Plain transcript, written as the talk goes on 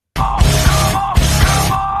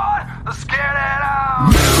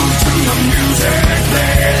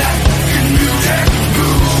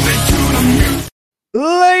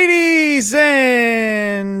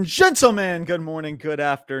And gentlemen, good morning, good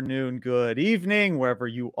afternoon, good evening, wherever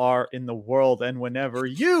you are in the world and whenever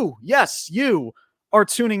you are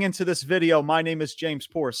tuning into this video. My name is James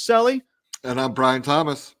Porcelli. And I'm Brian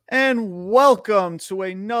Thomas. And welcome to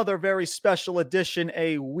another very special edition,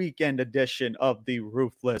 a weekend edition of the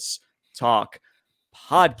Ruthless Talk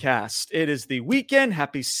podcast. It is the weekend.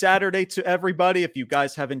 Happy Saturday to everybody. If you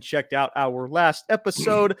guys haven't checked out our last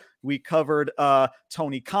episode, we covered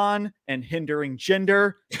Tony Khan and hindering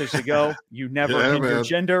gender. Because you never hinder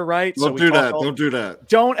gender, right? Don't do that.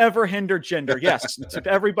 Don't ever hinder gender. Yes, to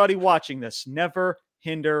everybody watching this, never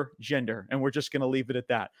hinder gender. And we're just going to leave it at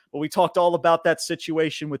that. But we talked all about that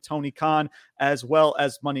situation with Tony Khan as well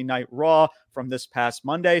as Monday Night Raw from this past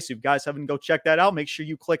Monday. So if you guys haven't go check that out, make sure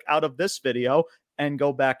you click out of this video and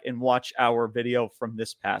go back and watch our video from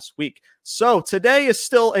this past week. So today is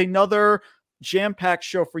still another jam-packed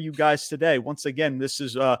show for you guys today. Once again, this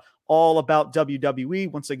is all about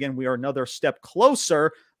WWE. Once again, we are another step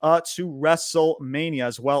closer to WrestleMania,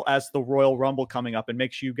 as well as the Royal Rumble coming up. And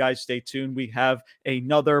make sure you guys stay tuned. We have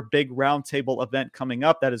another big roundtable event coming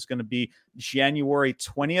up that is going to be January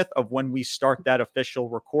 20th of when we start that official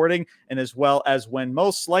recording, and as well as when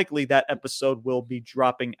most likely that episode will be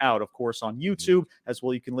dropping out, of course, on YouTube, as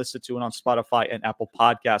well. You can listen to it on Spotify and Apple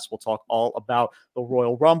Podcasts. We'll talk all about the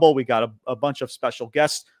Royal Rumble. We got a bunch of special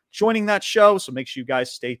guests joining that show, so make sure you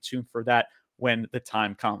guys stay tuned for that when the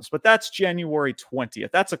time comes. But that's January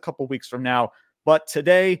 20th. That's a couple weeks from now. But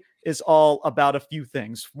today is all about a few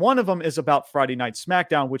things. One of them is about Friday Night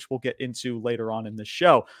SmackDown, which we'll get into later on in the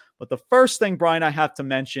show. But the first thing, Brian, I have to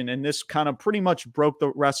mention, and this kind of pretty much broke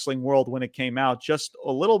the wrestling world when it came out just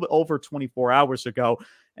a little bit over 24 hours ago,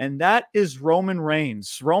 and that is Roman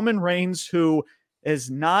Reigns. Roman Reigns, who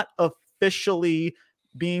is not officially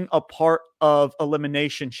being a part of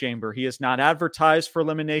Elimination Chamber. He is not advertised for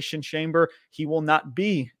Elimination Chamber. He will not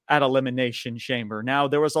be at Elimination Chamber. Now,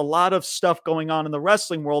 there was a lot of stuff going on in the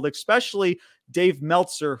wrestling world, especially Dave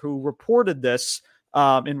Meltzer, who reported this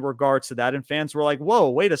in regards to that. And fans were like, whoa,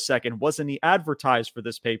 wait a second. Wasn't he advertised for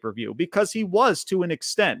this pay-per-view? Because he was, to an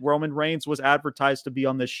extent. Roman Reigns was advertised to be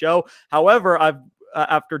on this show. However,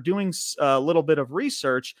 after doing a little bit of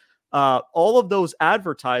research, all of those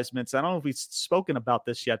advertisements, I don't know if we've spoken about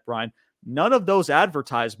this yet, Brian, none of those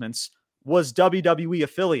advertisements was WWE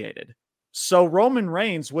affiliated. So Roman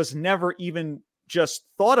Reigns was never even just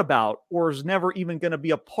thought about, or is never even going to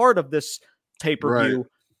be a part of this pay-per-view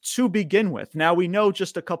to begin with. Now, we know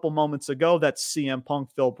just a couple moments ago that CM Punk,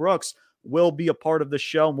 Phil Brooks will be a part of the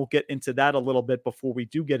show, and we'll get into that a little bit before we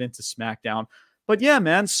do get into SmackDown. But yeah,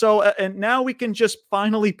 man. So, and now we can just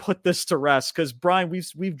finally put this to rest, because Brian,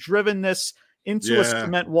 we've driven this into a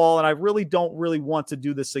cement wall, and I really don't want to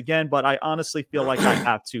do this again, but I honestly feel like I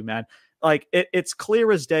have to, man. Like it's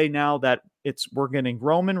clear as day now that we're getting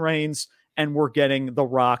Roman Reigns and we're getting The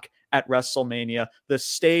Rock at WrestleMania, the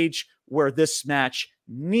stage where this match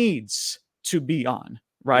needs to be on,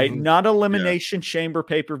 right? Mm-hmm. Not Elimination Chamber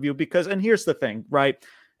pay-per-view, because, and here's the thing, right?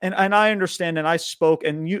 And I understand, and I spoke,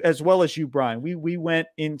 and you, as well as you, Brian, we went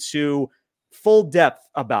into full depth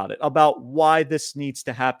about it, about why this needs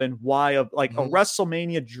to happen, why a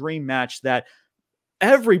WrestleMania dream match that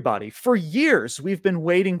everybody, for years, we've been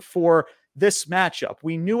waiting for this matchup.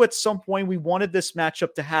 We knew at some point we wanted this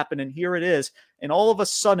matchup to happen, and here it is. And all of a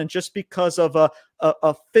sudden, just because of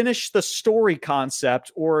a finish the story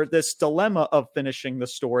concept, or this dilemma of finishing the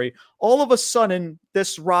story, all of a sudden,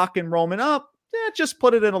 this Rock and Roman up, just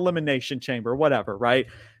put it in Elimination Chamber, whatever, right?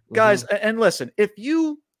 Mm-hmm. Guys, and listen, if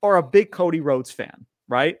you are a big Cody Rhodes fan,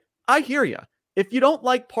 right? I hear you. If you don't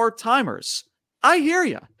like part-timers, I hear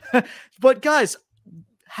you. But guys,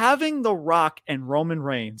 having The Rock and Roman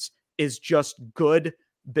Reigns is just good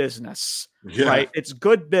business, right? It's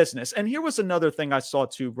good business. And here was another thing I saw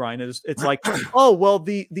too, Brian, is it's like, oh, well,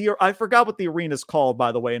 I forgot what the arena is called,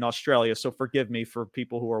 by the way, in Australia. So forgive me for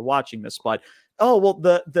people who are watching this, but oh, well,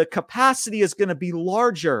 the capacity is going to be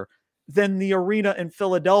larger than the arena in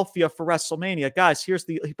Philadelphia for WrestleMania. Guys,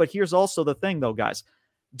 here's also the thing though, guys.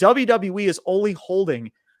 WWE is only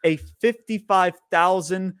holding a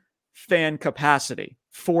 55,000 fan capacity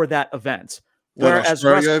for that event. Whereas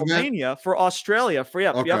WrestleMania for Australia,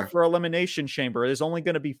 for Elimination Chamber, is only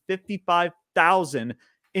going to be 55,000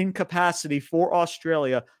 in capacity for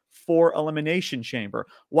Australia for Elimination Chamber.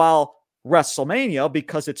 While WrestleMania,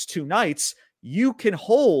 because it's 2 nights, you can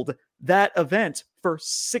hold that event for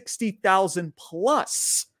 60,000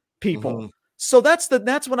 plus people. Mm-hmm. So that's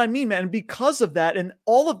what I mean, man. And because of that, and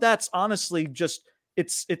all of that's honestly just,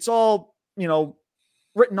 it's all,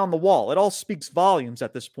 written on the wall. It all speaks volumes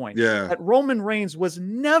at this point. Yeah. That Roman Reigns was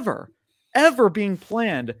never ever being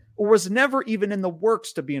planned or was never even in the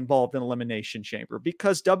works to be involved in Elimination Chamber,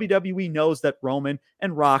 because WWE knows that Roman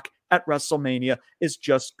and Rock at WrestleMania is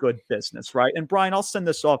just good business, right? And Brian, I'll send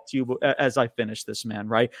this off to you as I finish this, man,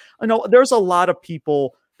 right? I know there's a lot of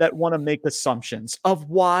people that want to make assumptions of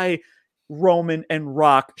why Roman and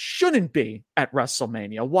Rock shouldn't be at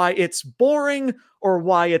WrestleMania, why it's boring or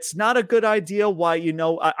why it's not a good idea, why,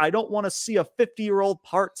 I don't want to see a 50-year-old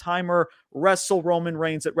part-timer wrestle Roman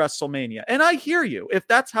Reigns at WrestleMania. And I hear you if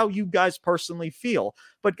that's how you guys personally feel.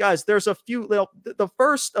 But guys, there's a few, the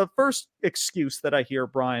first excuse that I hear,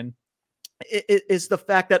 Brian, is the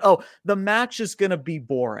fact that, the match is going to be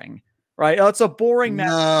boring. Right? Oh, it's a boring match.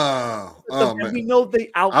 No. Man. We know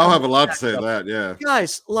the outcome. I'll have a lot to say to that, yeah.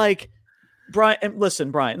 Guys, Brian, and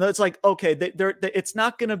listen, Brian, it's okay, it's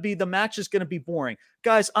not going to be, the match is going to be boring.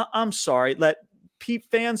 Guys, I'm sorry.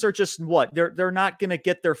 Fans are just what? They're not going to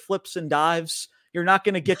get their flips and dives. You're not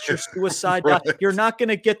going to get your suicide right. dive. You're not going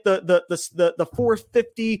to get the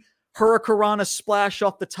 450 Hurricanrana splash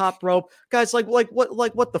off the top rope. Guys,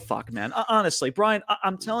 what the fuck, man? Honestly, Brian,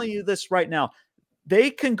 I'm telling you this right now.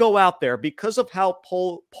 They can go out there because of how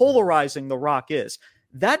polarizing The Rock is.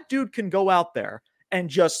 That dude can go out there and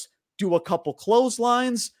just do a couple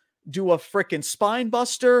clotheslines, do a frickin' spine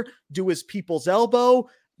buster, do his people's elbow,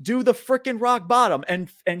 do the frickin' rock bottom,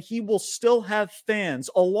 and he will still have fans,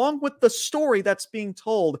 along with the story that's being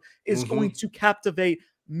told is going to captivate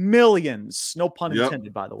millions. No pun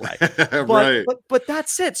intended, by the way. Right. But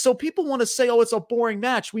that's it. So people want to say, it's a boring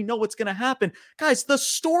match. We know what's going to happen. Guys, the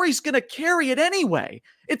story's going to carry it anyway.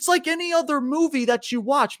 It's like any other movie that you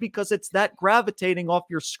watch, because it's that gravitating off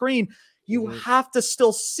your screen. You have to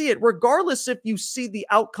still see it, regardless if you see the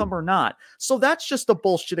outcome or not. So that's just a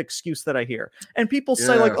bullshit excuse that I hear. And people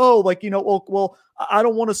say I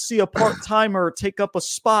don't want to see a part-timer take up a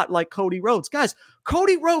spot like Cody Rhodes. Guys,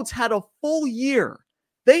 Cody Rhodes had a full year.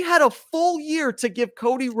 They had a full year to give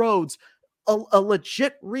Cody Rhodes a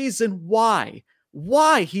legit reason why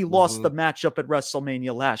he lost the matchup at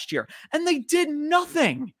WrestleMania last year. And they did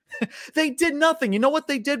nothing. They did nothing. You know what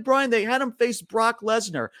they did, Brian? They had him face Brock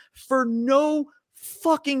Lesnar for no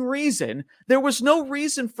fucking reason. There was no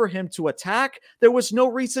reason for him to attack. There was no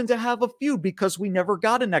reason to have a feud, because we never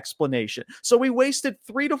got an explanation. So we wasted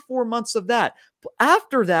 3 to 4 months of that.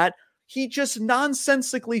 After that, he just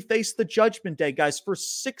nonsensically faced the Judgment Day, guys, for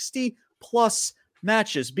 60 plus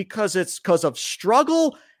matches, because of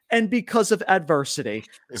struggle and because of adversity.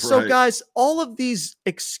 So guys, all of these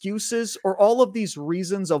excuses or all of these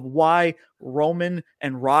reasons of why Roman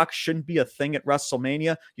and Rock shouldn't be a thing at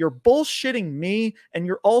WrestleMania, you're bullshitting me, and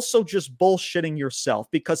you're also just bullshitting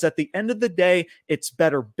yourself, because at the end of the day, it's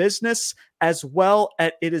better business, as well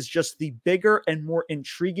as it is just the bigger and more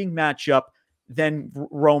intriguing matchup than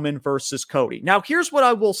Roman versus Cody. Now, here's what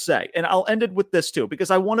I will say, and I'll end it with this too,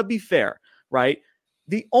 because I want to be fair, right?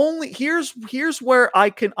 Here's where I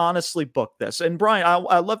can honestly book this. And Brian,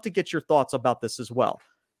 I'd love to get your thoughts about this as well.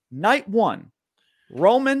 Night 1,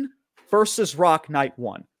 Roman versus Rock night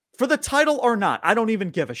 1. For the title or not, I don't even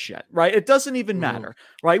give a shit, right? It doesn't even matter,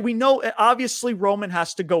 right? We know, obviously, Roman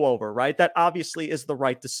has to go over, right? That obviously is the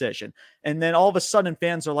right decision. And then all of a sudden,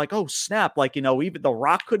 fans are like, oh, snap. Even The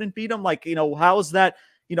Rock couldn't beat him. How is that?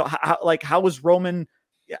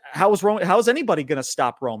 How is anybody going to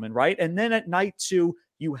stop Roman, right? And then at night 2,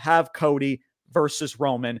 you have Cody versus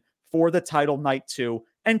Roman for the title night 2,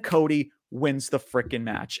 and Cody wins the freaking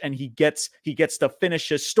match, and he gets to finish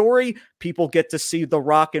his story. People get to see the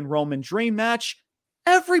Rock and Roman dream match.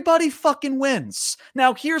 Everybody fucking wins.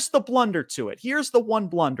 Now, here's the blunder to it. Here's the one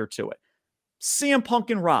blunder to it. CM Punk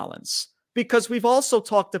and Rollins, because we've also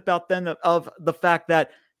talked about then of the fact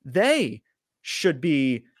that they should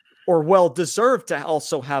be, or well deserved to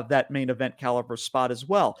also have that main event caliber spot as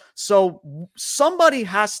well. So somebody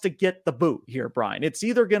has to get the boot here, Brian. It's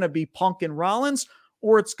either going to be Punk and Rollins,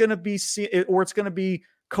 or it's going to be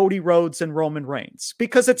Cody Rhodes and Roman Reigns,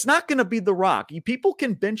 because it's not going to be The Rock. People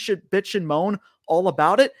can bitch and moan all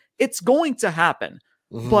about it. It's going to happen.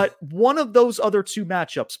 But one of those other two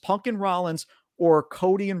matchups, Punk and Rollins or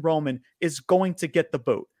Cody and Roman, is going to get the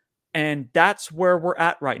boot. And that's where we're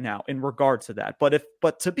at right now in regard to that.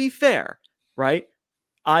 But to be fair, right,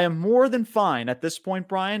 I am more than fine at this point,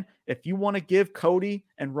 Brian, if you want to give Cody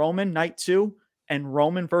and Roman night 2 and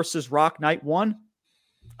Roman versus Rock night 1,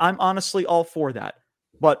 I'm honestly all for that.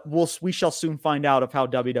 But we shall soon find out of how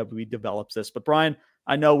WWE develops this. But Brian,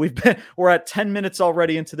 I know we're at 10 minutes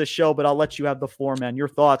already into the show, but I'll let you have the floor, man. Your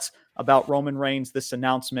thoughts about Roman Reigns, this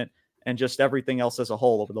announcement, and just everything else as a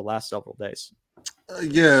whole over the last several days.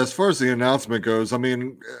 Yeah, as far as the announcement goes, I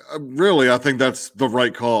mean, really, I think that's the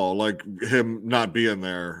right call. Like him not being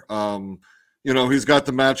there. He's got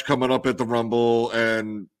the match coming up at the Rumble,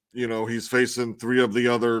 and he's facing three of the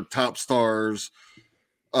other top stars.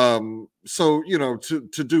 So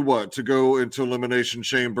to do what? To go into Elimination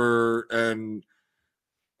Chamber, and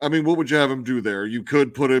I mean, what would you have him do there? You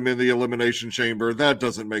could put him in the Elimination Chamber. That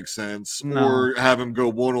doesn't make sense. No. Or have him go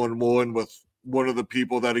one-on-one with one of the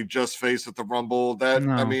people that he just faced at the Rumble.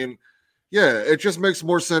 I mean, yeah, it just makes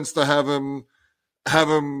more sense to have him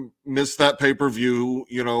miss that pay-per-view.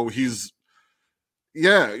 The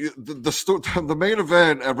main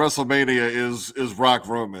event at WrestleMania is Rock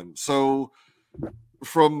Roman. So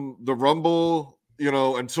from the Rumble,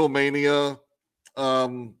 until Mania,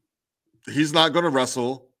 he's not going to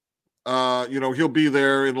wrestle. He'll be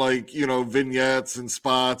there in vignettes and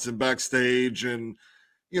spots and backstage and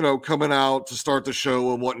coming out to start the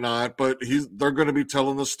show and whatnot. But they're going to be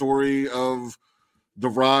telling the story of The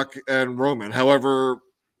Rock and Roman. However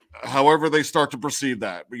they start to proceed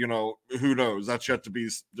that, who knows? That's yet to be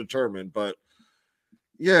determined. But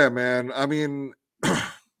yeah, man. I mean,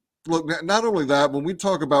 look, not only that, when we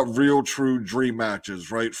talk about real, true dream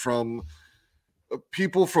matches, right, from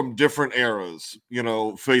people from different eras,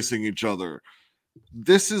 facing each other.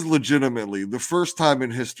 This is legitimately the first time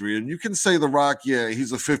in history. And you can say The Rock, yeah,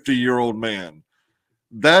 he's a 50-year-old man.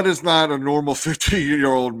 That is not a normal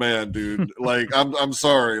 50-year-old man, dude. Like, I'm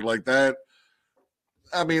sorry. Like that.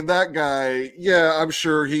 I mean, that guy, yeah, I'm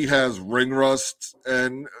sure he has ring rust,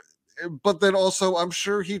 but then also I'm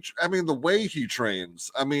sure the way he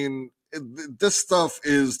trains, I mean, this stuff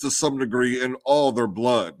is to some degree in all their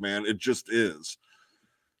blood, man. It just is.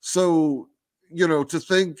 So, to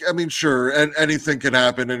think, I mean, sure, and anything can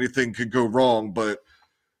happen, anything could go wrong, but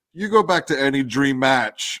you go back to any dream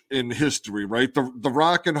match in history, right? The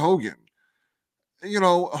Rock and Hogan.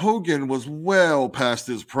 Hogan was well past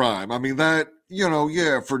his prime. I mean, that,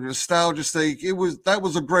 for nostalgia's sake, it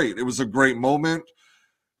was a great moment.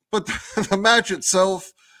 But the match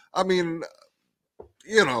itself, I mean,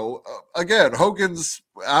 again, Hogan's,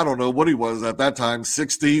 I don't know what he was at that time,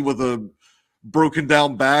 60 with a broken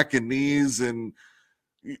down back and knees. And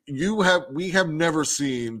we have never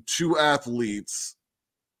seen two athletes,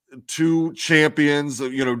 two champions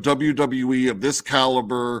of, WWE of this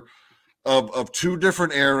caliber of two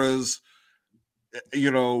different eras,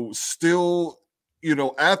 still,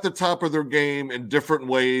 at the top of their game in different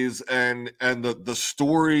ways, and the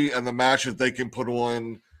story and the matches they can put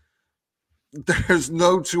on. There's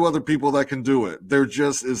no two other people that can do it. There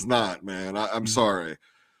just is not, man. I'm sorry.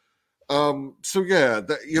 So yeah,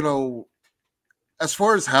 as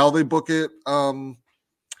far as how they book it, I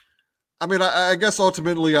mean, I guess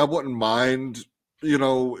ultimately I wouldn't mind,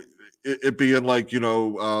 it being like,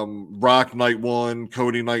 Rock night 1,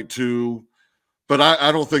 Cody night 2, but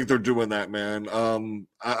I don't think they're doing that, man.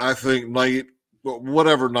 I think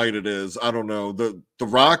whatever night it is, I don't know. The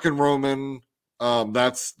Rock and Roman,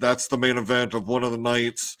 that's the main event of one of the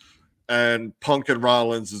nights, and Punk and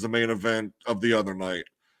Rollins is the main event of the other night.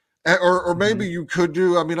 Or maybe you could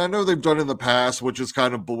do, I mean, I know they've done in the past, which is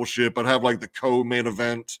kind of bullshit, but have like the co-main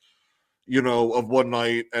event, of one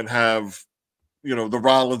night, and have, the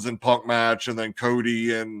Rollins and Punk match, and then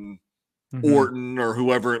Cody and Orton or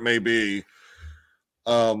whoever it may be.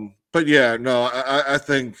 But yeah, no, I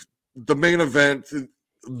think the main event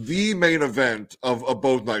of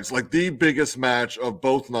both nights, like the biggest match of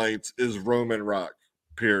both nights, is Roman Rock,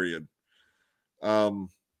 period.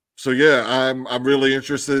 So yeah, I'm really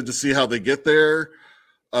interested to see how they get there.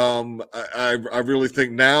 I really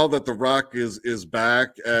think now that The Rock is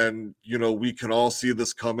back, and we can all see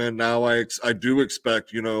this coming now. I do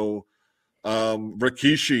expect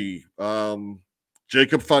Rikishi,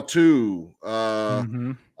 Jacob Fatu,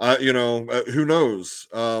 who knows?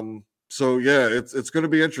 So yeah, it's going to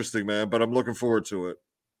be interesting, man. But I'm looking forward to it.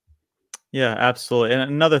 Yeah, absolutely. And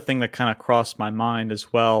another thing that kind of crossed my mind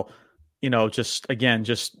as well, just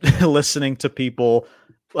listening to people,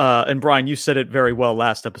 and Brian, you said it very well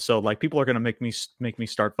last episode. Like, people are going to make me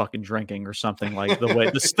start fucking drinking or something, like the way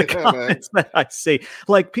the comments that I see.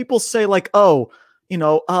 Like, people say like, oh,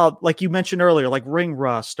 like you mentioned earlier, like ring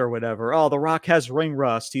rust or whatever. Oh, The Rock has ring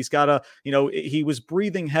rust. He's got he was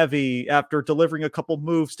breathing heavy after delivering a couple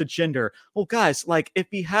moves to Jinder. Well, guys, like, if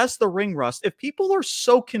he has the ring rust, if people are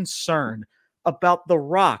so concerned about The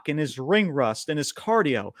Rock and his ring rust and his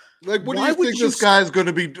cardio, like, what do you think this guy's going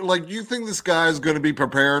to be like? You think this guy's going to be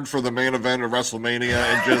prepared for the main event of WrestleMania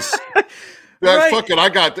and just right. Fuck it, I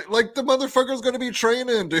got the motherfucker's going to be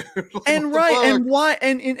training, dude. And right, and why,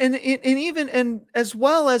 and even as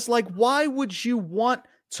well as, like, why would you want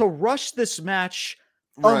to rush this match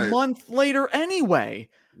a Right. month later anyway.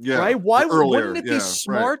 Yeah. Right? Why Earlier. wouldn't it be Yeah. Right.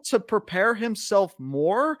 smart to prepare himself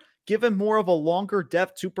more, give him more of a longer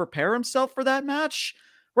depth to prepare himself for that match?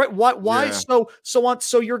 Right? Why Yeah.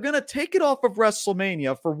 so you're going to take it off of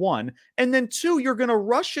WrestleMania for one, and then two, you're going to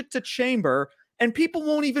rush it to Chamber and people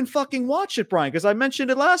won't even fucking watch it, Brian, because I mentioned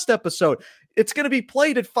it last episode. It's going to be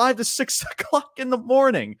played at 5 to 6 o'clock in the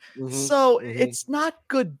morning. So it's not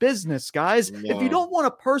good business, guys. If you No. don't want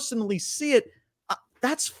to personally see it,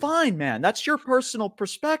 that's fine, man. That's your personal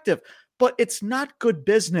perspective, but it's not good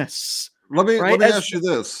business. Let me right? ask you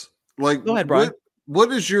this. Like, Go ahead, Brian.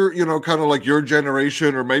 what is your, kind of like your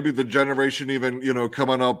generation, or maybe the generation even,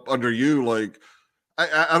 coming up under you? Like,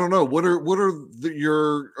 I don't know. What are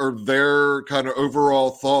your or their kind of overall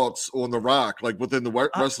thoughts on The Rock, like within the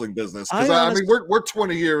wrestling business? Because I mean, we're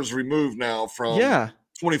 20 years removed now from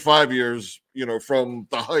 25 years, from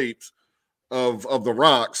the height of The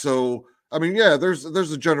Rock. So I mean, yeah, there's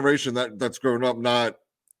a generation that's grown up not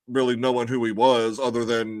really knowing who he was, other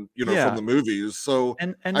than from the movies. So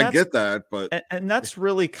and I get that, but and that's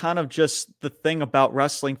really kind of just the thing about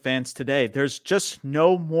wrestling fans today. There's just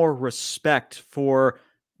no more respect for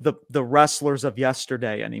the wrestlers of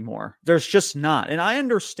yesterday anymore. There's just not. And I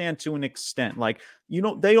understand to an extent, like,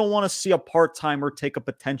 they don't want to see a part-timer take a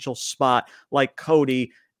potential spot like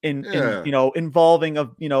Cody in involving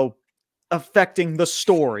affecting the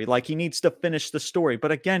story. Like, he needs to finish the story.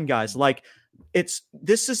 But again, guys, like,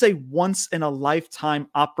 this is a once in a lifetime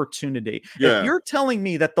opportunity. Yeah. If you're telling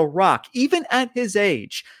me that The Rock, even at his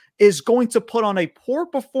age, is going to put on a poor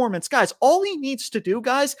performance, guys, all he needs to do,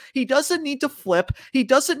 guys, he doesn't need to flip. He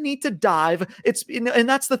doesn't need to dive. And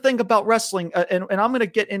that's the thing about wrestling. And I'm going to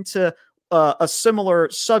get into a similar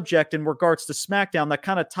subject in regards to SmackDown that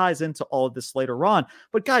kind of ties into all of this later on.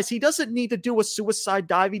 But guys, he doesn't need to do a suicide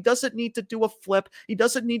dive. He doesn't need to do a flip. He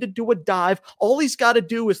doesn't need to do a dive. All he's got to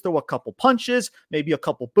do is throw a couple punches, maybe a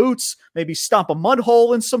couple boots, maybe stomp a mud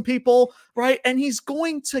hole in some people, right? And he's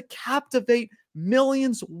going to captivate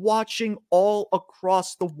millions watching all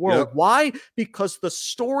across the world. Yep. Why? Because the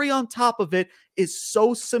story on top of it is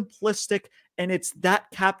so simplistic, and it's that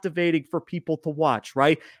captivating for people to watch,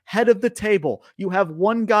 right? Head of the table. You have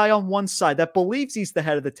one guy on one side that believes he's the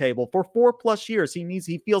head of the table for 4+ years.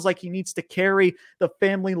 He feels like he needs to carry the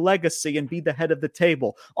family legacy and be the head of the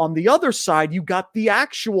table. On the other side, you got the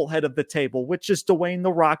actual head of the table, which is Dwayne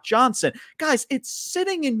 "The Rock" Johnson. Guys, it's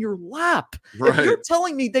sitting in your lap. Right. If you're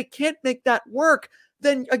telling me they can't make that work,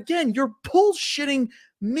 then again, you're bullshitting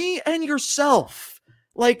me and yourself.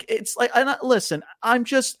 Like, it's like, listen,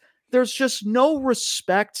 there's just no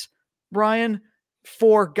respect, Brian,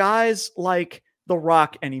 for guys like The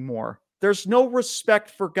Rock anymore. There's no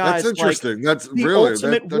respect for guys that's interesting. like that's the really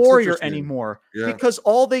Ultimate that's Warrior anymore, because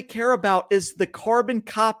all they care about is the carbon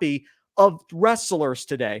copy of wrestlers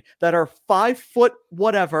today that are 5 foot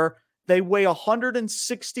whatever. They weigh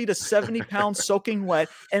 160 to 70 pounds soaking wet,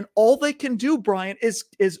 and all they can do, Brian, is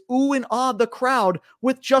ooh and ah the crowd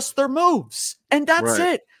with just their moves. And that's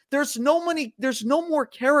it. There's no more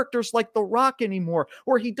characters like The Rock anymore,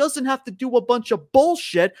 where he doesn't have to do a bunch of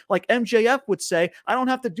bullshit like MJF would say. I don't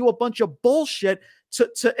have to do a bunch of bullshit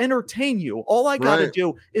to entertain you. All I got to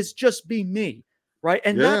do is just be me. Right.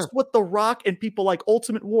 And that's what The Rock and people like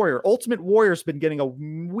Ultimate Warrior's been getting a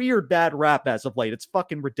weird bad rap as of late. It's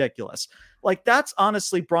fucking ridiculous. Like, that's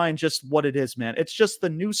honestly, Brian, just what it is, man. It's just the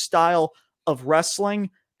new style of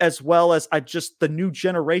wrestling, as well as the new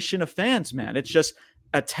generation of fans, man. It's just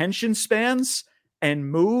attention spans and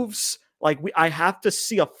moves. Like, I have to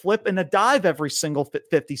see a flip and a dive every single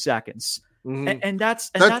 50 seconds. And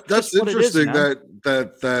that's just what interesting. It is,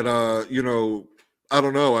 that I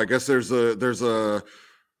don't know. I guess there's a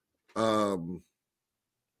I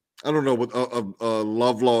don't know what a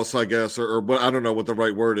love loss, I guess, or but I don't know what the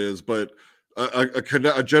right word is, but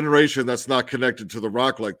a generation that's not connected to The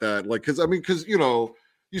Rock like that. Like, because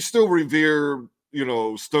you still revere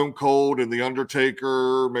Stone Cold and The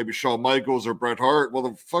Undertaker, maybe Shawn Michaels or Bret Hart. Well,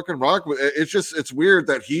 the fucking Rock, it's weird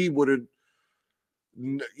that he wouldn't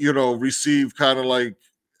receive kind of like,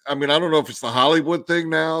 I mean, I don't know if it's the Hollywood thing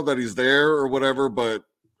now that he's there or whatever, but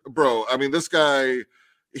bro, I mean, this guy,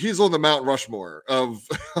 he's on the Mount Rushmore of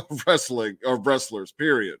wrestlers,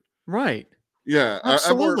 period. Right. Yeah.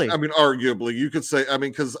 Absolutely. I mean, arguably you could say, I mean,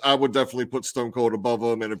 because I would definitely put Stone Cold above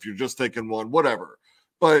him. And if you're just taking one, whatever,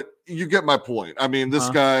 but you get my point. I mean, this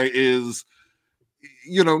guy is,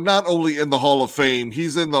 not only in the Hall of Fame,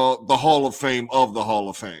 he's in the Hall of Fame of the Hall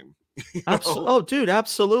of Fame. Oh, dude,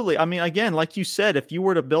 absolutely. I mean, again, like you said, if you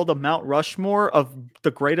were to build a Mount Rushmore of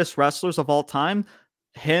the greatest wrestlers of all time,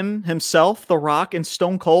 himself, The Rock, and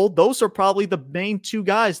Stone Cold, those are probably the main two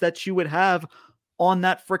guys that you would have on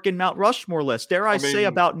that freaking Mount Rushmore list. Dare I say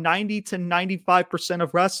about 90 to 95%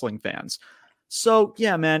 of wrestling fans. So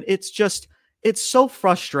yeah, man, it's so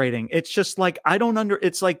frustrating. It's just like,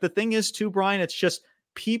 it's like the thing is too, Brian, it's just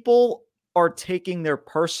people are taking their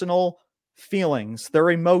personal feelings,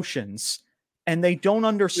 their emotions, and they don't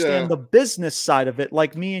understand the business side of it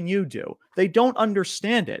like me and you do. They don't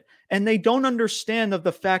understand it. And they don't understand of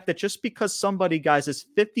the fact that just because somebody, guys, is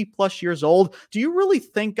 50 plus years old, do you really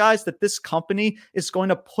think, guys, that this company is going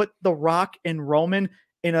to put The Rock and Roman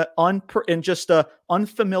in just a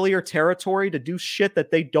unfamiliar territory to do shit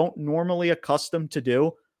that they don't normally accustomed to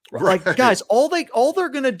do? Right. Like, guys, all they're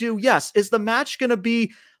going to do, yes, is the match going to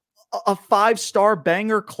be a 5-star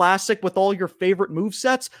banger classic with all your favorite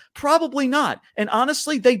movesets? Probably not. And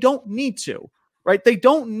honestly, they don't need to, right? They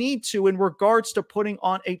don't need to in regards to putting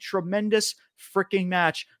on a tremendous freaking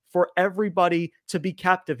match for everybody to be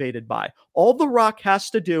captivated by. All The Rock has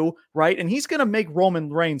to do, right? And he's going to make Roman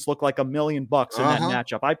Reigns look like $1 million in that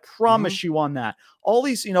matchup. I promise you on that. All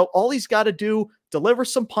he's got to do, deliver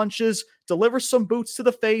some punches, deliver some boots to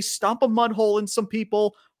the face, stomp a mud hole in some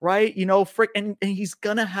people, right? And he's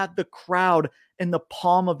going to have the crowd in the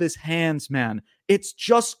palm of his hands, man. It's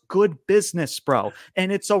just good business, bro.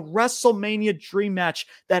 And it's a WrestleMania dream match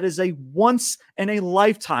that is a once in a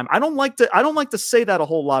lifetime. I don't like to say that a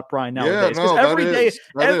whole lot, Brian, nowadays.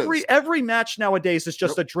 Because every match nowadays is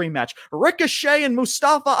just a dream match. Ricochet and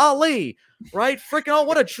Mustafa Ali, right? Freaking,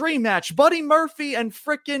 what a dream match. Buddy Murphy and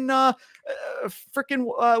freaking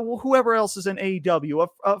whoever else is in AEW,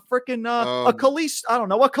 a Kalisto, I don't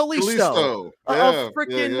know, a Kalisto,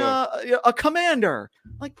 a Commander.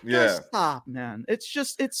 Like, stop, man. It's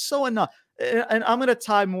so enough. And I'm going to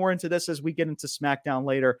tie more into this as we get into SmackDown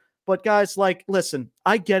later. But guys, like, listen,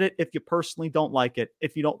 I get it if you personally don't like it,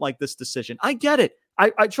 if you don't like this decision. I get it.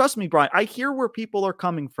 I trust me, Brian. I hear where people are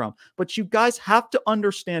coming from, but you guys have to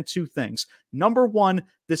understand two things. Number one,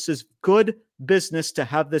 this is good business to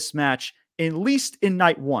have this match at least in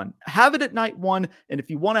night one. Have it at night one, and if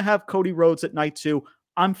you want to have Cody Rhodes at night two,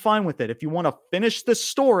 I'm fine with it. If you want to finish this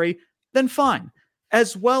story, then fine.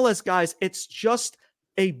 As well as, guys, it's just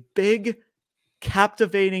a big,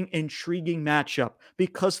 captivating, intriguing matchup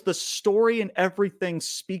because the story and everything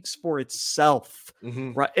speaks for itself,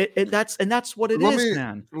 right? That's what it is,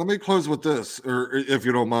 man. Let me close with this, or if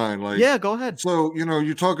you don't mind. Yeah, go ahead. So,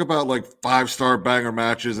 you talk about like 5-star banger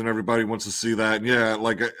matches and everybody wants to see that. And yeah,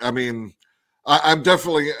 like, I'm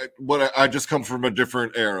definitely, I just come from a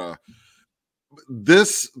different era.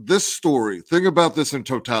 This story, think about this in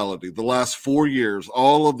totality, the last 4 years,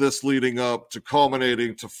 all of this leading up to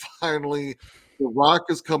culminating to finally The Rock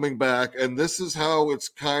is coming back, and this is how it's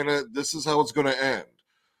going to end.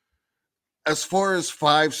 As far as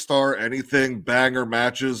 5-star anything, banger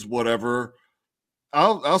matches, whatever,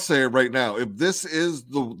 I'll say it right now. If this is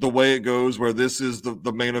the way it goes, where this is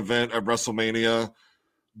the main event at WrestleMania,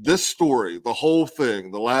 this story, the whole thing,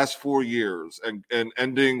 the last 4 years, and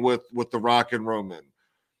ending with The Rock and Roman,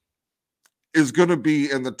 is going to be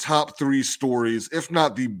in the top 3 stories, if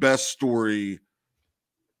not the best story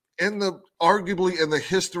arguably in the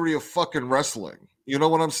history of fucking wrestling. You know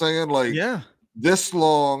what I'm saying? Like, yeah, this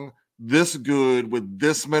long, this good, with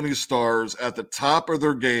this many stars at the top of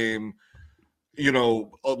their game,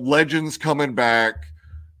 legends coming back,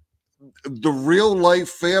 the real life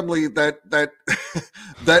family that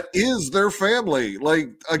that is their family. Like,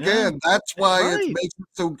 again, that's why it makes it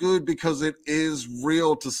so good, because it is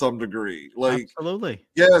real to some degree. Like, absolutely.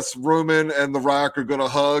 Yes, Roman and The Rock are going to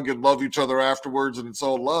hug and love each other afterwards, and it's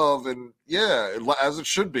all love, and yeah, as it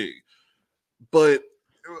should be. But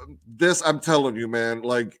this, I'm telling you, man,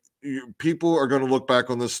 like, people are going to look back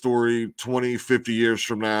on this story 20, 50 years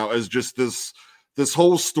from now as just this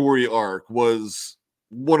whole story arc was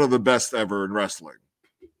one of the best ever in wrestling.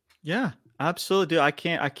 Yeah, absolutely. I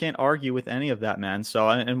can't argue with any of that, man. So,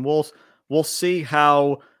 and we'll see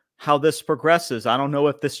how this progresses. I don't know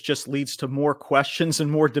if this just leads to more questions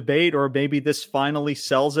and more debate, or maybe this finally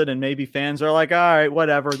sells it and maybe fans are like, all right,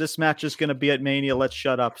 whatever, this match is going to be at Mania, let's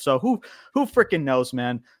shut up. So who freaking knows,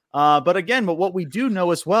 man? But what we do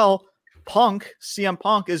know as well, CM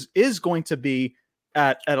Punk is going to be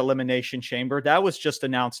at Elimination Chamber. That was just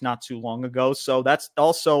announced not too long ago. So that's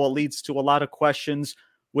also leads to a lot of questions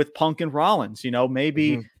with Punk and Rollins.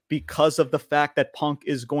 Maybe because of the fact that Punk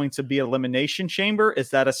is going to be Elimination Chamber, is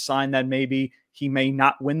that a sign that maybe he may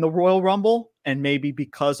not win the Royal Rumble? And maybe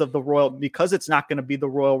because it's not going to be the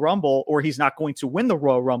Royal Rumble, or he's not going to win the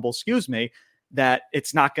Royal Rumble, that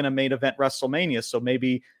it's not going to main event WrestleMania. So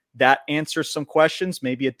maybe that answers some questions.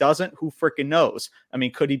 Maybe it doesn't. Who freaking knows? I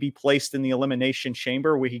mean, could he be placed in the Elimination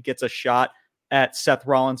Chamber where he gets a shot at Seth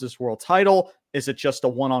Rollins' world title? Is it just a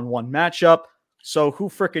one-on-one matchup? So who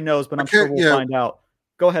freaking knows? But I'm sure we'll find out.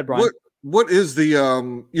 Go ahead, Brian. What is the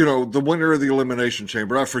the winner of the Elimination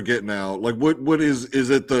Chamber? I forget now. Like what is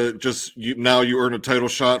it now you earn a title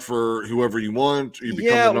shot for whoever you want? You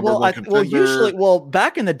become the number one contender.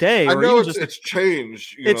 Back in the day, I know it's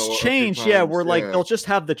changed. It's changed, yeah. Where they'll just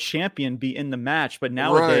have the champion be in the match, but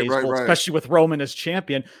nowadays, especially with Roman as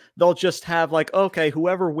champion, they'll just have okay,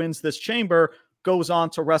 whoever wins this chamber goes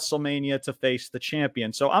on to WrestleMania to face the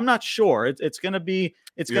champion. So I'm not sure. It's gonna be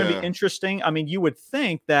interesting. I mean, you would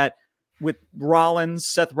think that with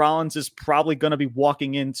Seth Rollins is probably going to be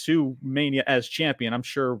walking into Mania as champion. I'm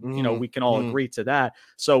sure, we can all agree to that.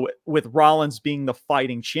 So with Rollins being the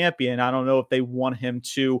fighting champion, I don't know if they want him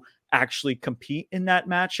to actually compete in that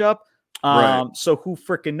matchup. So who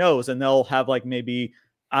freaking knows? And they'll have maybe,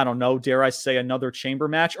 I don't know, dare I say another chamber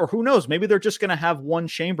match, or who knows? Maybe they're just going to have one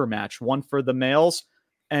chamber match, one for the males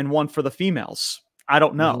and one for the females. I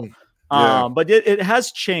don't know. But it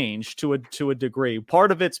has changed to a degree.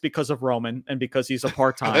 Part of it's because of Roman and because he's a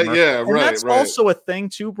part-timer. And that's also a thing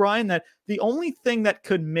too, Brian, that the only thing that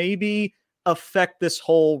could maybe affect this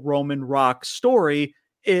whole Roman Rock story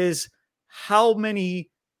is how many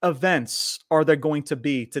events are there going to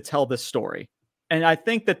be to tell this story. And I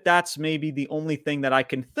think that that's maybe the only thing that I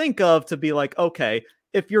can think of to be okay,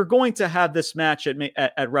 if you're going to have this match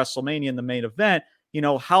at WrestleMania in the main event,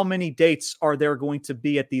 how many dates are there going to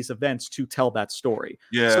be at these events to tell that story?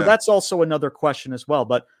 Yeah. So that's also another question as well.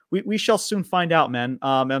 But we shall soon find out, man.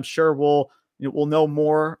 I'm sure we'll know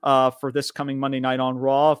more for this coming Monday night on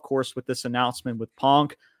Raw, of course, with this announcement with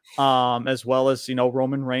Punk, as well as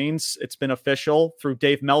Roman Reigns. It's been official through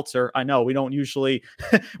Dave Meltzer. I know we don't usually,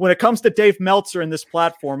 when it comes to Dave Meltzer in this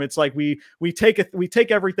platform, it's we take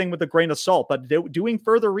everything with a grain of salt. But doing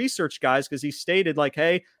further research, guys, because he stated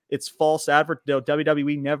hey, it's false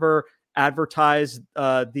WWE never advertised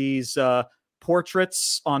these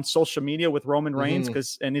portraits on social media with Roman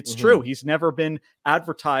Reigns and it's true. He's never been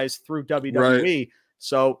advertised through WWE. Right.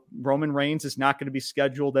 So Roman Reigns is not going to be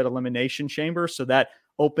scheduled at Elimination Chamber. So that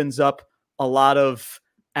opens up a lot of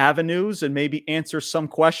avenues and maybe answers some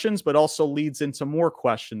questions, but also leads into more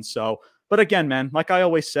questions. So, but again, man, like I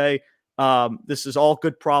always say, this is all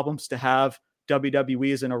good problems to have.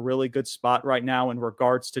 WWE is in a really good spot right now in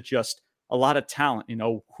regards to just a lot of talent,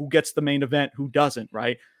 who gets the main event, who doesn't,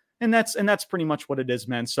 right? And that's pretty much what it is,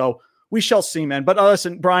 man. So we shall see, man. But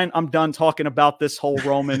listen, Brian, I'm done talking about this whole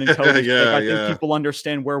Roman and Cody. I think people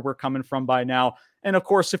understand where we're coming from by now. And of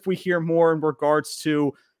course, if we hear more in regards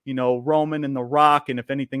to, Roman and The Rock, and if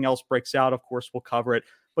anything else breaks out, of course, we'll cover it.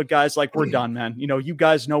 But guys, we're done, man. You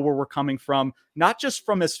guys know where we're coming from, not just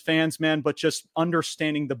from as fans, man, but just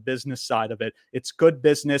understanding the business side of it. It's good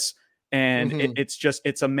business. And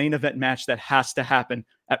it's a main event match that has to happen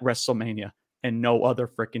at WrestleMania and no other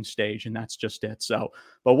freaking stage. And that's just it. So,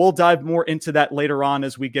 but we'll dive more into that later on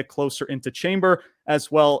as we get closer into Chamber,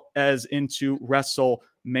 as well as into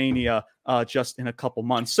WrestleMania just in a couple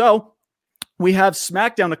months. So we have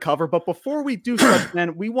SmackDown to cover. But before we do such,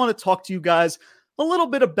 man, we want to talk to you guys a little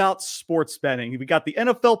bit about sports betting. We got the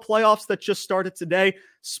NFL playoffs that just started today.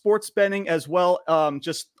 Sports betting as well.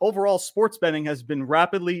 Just overall sports betting has been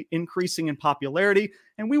rapidly increasing in popularity.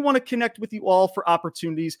 And we want to connect with you all for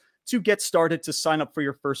opportunities to get started to sign up for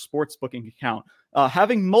your first sports booking account.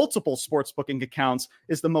 Having multiple sports booking accounts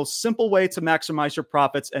is the most simple way to maximize your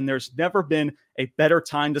profits, and there's never been a better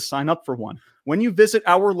time to sign up for one. When you visit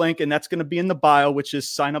our link, and that's going to be in the bio, which is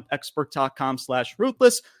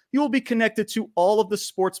signupexpert.com/ruthless, you will be connected to all of the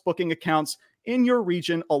sports booking accounts in your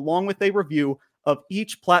region, along with a review of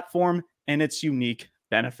each platform and its unique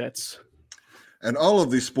benefits. And all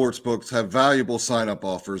of these sports books have valuable sign-up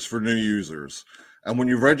offers for new users. And when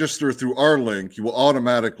you register through our link, you will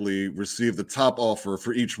automatically receive the top offer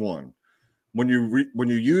for each one. When you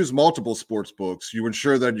use multiple sports books, you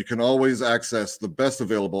ensure that you can always access the best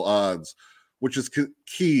available odds, which is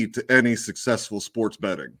key to any successful sports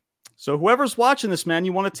betting. So whoever's watching this, man,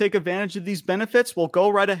 you want to take advantage of these benefits? Well, go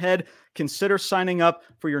right ahead. Consider signing up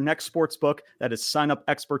for your next sports book. That is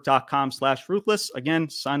signupexpert.com/ruthless. Again,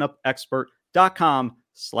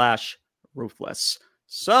 signupexpert.com/ruthless.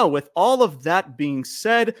 So with all of that being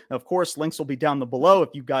said, of course, links will be down below if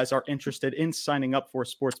you guys are interested in signing up for a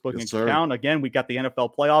sports booking account. Again, we got the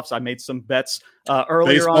NFL playoffs. I made some bets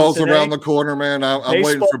earlier Baseball's on today. around the corner, man. I'm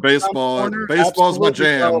waiting for baseball. Baseball's my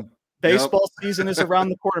jam. So baseball season is around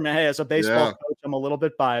the corner, man. Hey, as a baseball coach, I'm a little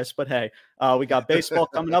bit biased, but hey, we got baseball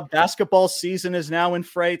coming up. Basketball season is now in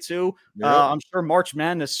fray too. I'm sure March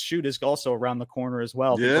Madness is also around the corner as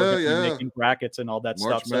well. People are making brackets and all that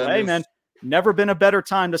stuff. So hey, man, never been a better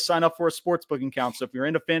time to sign up for a sports booking account. So if you're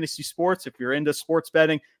into fantasy sports, if you're into sports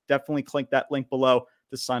betting, definitely click that link below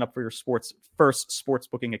to sign up for your first sports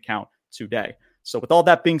booking account today. So with all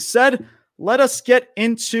that being said, let us get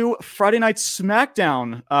into Friday Night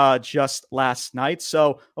SmackDown just last night.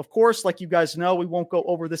 So, of course, like you guys know, we won't go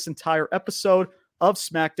over this entire episode of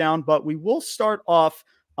SmackDown, but we will start off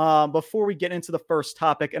before we get into the first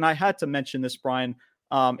topic. And I had to mention this, Brian,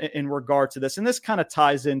 in regard to this. And this kind of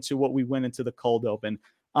ties into what we went into the cold open.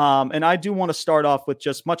 And I do want to start off with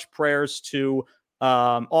just much prayers to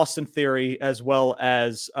Austin Theory as well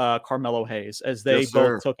as Carmelo Hayes, as they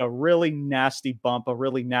both took a really nasty bump, a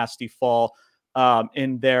really nasty fall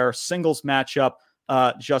in their singles matchup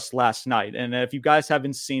just last night. And if you guys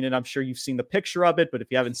haven't seen it, I'm sure you've seen the picture of it, but if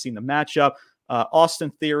you haven't seen the matchup,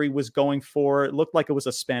 Austin Theory was going for it. Looked like it was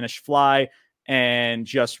a Spanish fly. And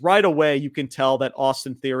just right away, you can tell that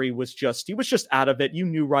Austin Theory was just out of it. You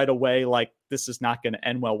knew right away, like, this is not going to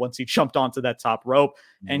end well once he jumped onto that top rope.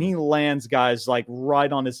 And he lands guys like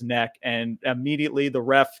right on his neck. And immediately the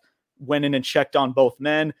ref went in and checked on both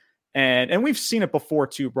men. And we've seen it before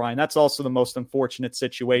too, Brian. That's also the most unfortunate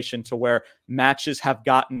situation, to where matches have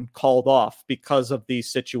gotten called off because of these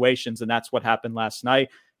situations. And that's what happened last night.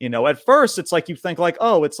 You know, at first it's like you think like,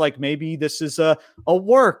 oh, it's like maybe this is a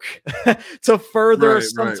work to further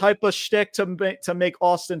some type of shtick to make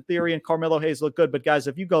Austin Theory and Carmelo Hayes look good. But guys,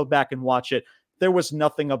 if you go back and watch it, there was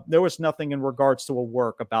nothing in regards to a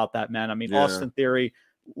work about that, man. I mean, Austin Theory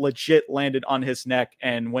legit landed on his neck.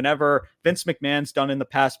 And whenever Vince McMahon's done in the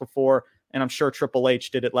past before, and I'm sure Triple H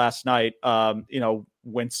did it last night, you know,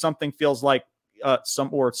 when something feels like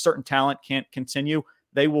certain talent can't continue,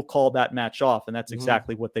 they will call that match off. And that's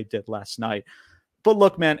exactly what they did last night. But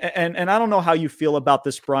look, man, and I don't know how you feel about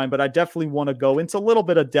this, Brian, but I definitely want to go into a little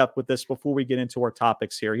bit of depth with this before we get into our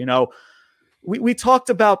topics here. You know, we talked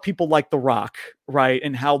about people like The Rock, right?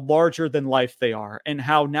 And how larger than life they are, and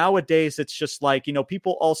how nowadays it's just like, you know,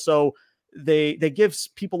 people also, they give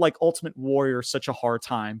people like Ultimate Warrior such a hard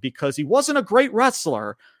time because he wasn't a great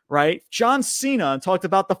wrestler, right? John Cena talked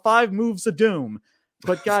about the 5 moves of doom.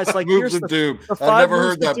 But guys, like, here's the I've never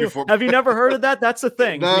heard that before. Have you never heard of that? That's a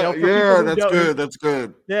thing. No, you know, that's good. That's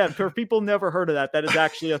good. Yeah, for people never heard of that, that is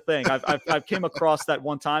actually a thing. I've came across that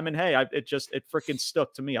one time, and hey, it freaking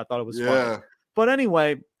stuck to me. I thought it was funny. But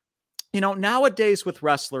anyway, you know, nowadays with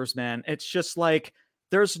wrestlers, man, it's just like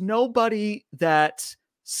there's nobody that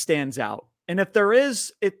stands out, and if there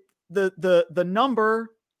is, the number,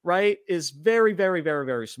 right, is very, very, very,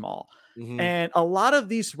 very small. And a lot of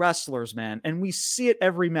these wrestlers, man, and we see it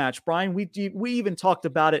every match, Brian, we even talked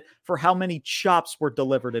about it for how many chops were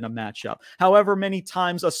delivered in a matchup, however many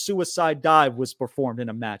times a suicide dive was performed in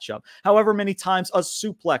a matchup, however many times a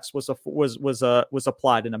suplex was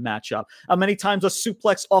applied in a matchup, how many times a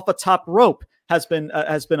suplex off a top rope has been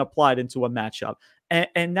applied into a matchup.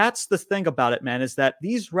 And that's the thing about it, man, is that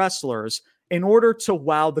these wrestlers, in order to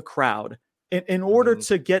wow the crowd, in order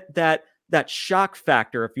to get that shock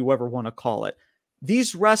factor, if you ever want to call it,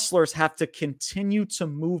 these wrestlers have to continue to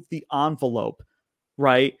move the envelope,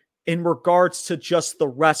 right, in regards to just the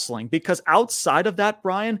wrestling. Because outside of that,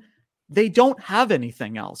 Brian, they don't have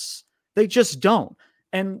anything else. They just don't.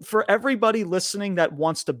 And for everybody listening that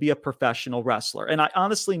wants to be a professional wrestler, and I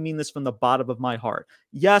honestly mean this from the bottom of my heart,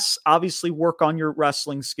 yes, obviously work on your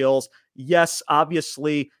wrestling skills. Yes,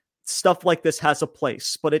 obviously stuff like this has a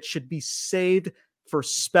place, but it should be saved for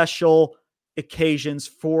special occasions,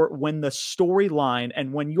 for when the storyline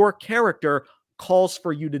and when your character calls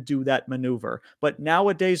for you to do that maneuver. But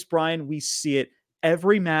nowadays, Brian, we see it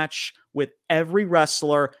every match with every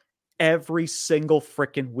wrestler every single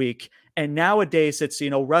freaking week. And nowadays it's, you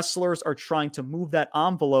know, wrestlers are trying to move that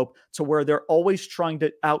envelope to where they're always trying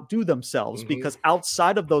to outdo themselves, because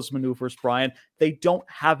outside of those maneuvers, Brian, they don't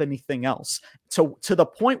have anything else, to the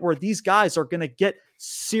point where these guys are going to get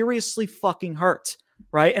seriously fucking hurt.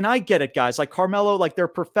 Right. And I get it, guys, like Carmelo, like, they're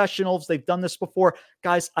professionals. They've done this before.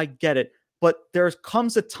 Guys, I get it. But there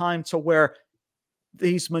comes a time to where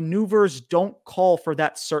these maneuvers don't call for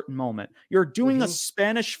that certain moment. You're doing a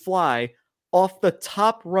Spanish fly off the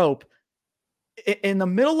top rope in the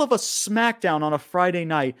middle of a SmackDown on a Friday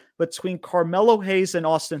night between Carmelo Hayes and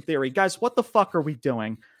Austin Theory. Guys, what the fuck are we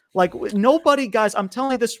doing? Like, nobody, guys, I'm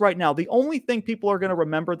telling you this right now. The only thing people are going to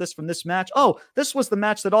remember this from this match, oh, this was the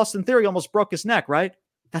match that Austin Theory almost broke his neck, right?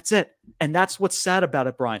 That's it. And that's what's sad about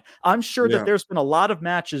it, Brian. I'm sure that there's been a lot of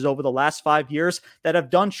matches over the last 5 years that have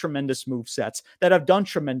done tremendous move sets, that have done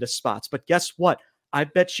tremendous spots. But guess what? I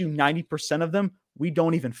bet you 90% of them, we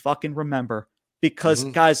don't even fucking remember. Because,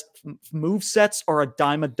 guys, move sets are a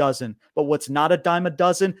dime a dozen. But what's not a dime a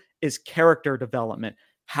dozen is character development.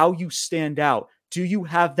 how you stand out. Do you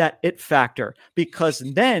have that it factor? Because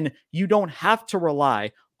then you don't have to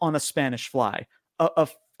rely on a Spanish fly, a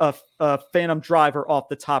phantom driver off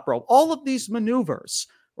the top rope, all of these maneuvers,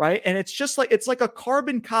 right? And it's like a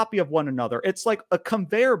carbon copy of one another. It's like a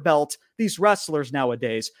conveyor belt. These wrestlers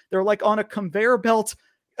nowadays, they're like on a conveyor belt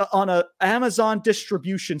on a Amazon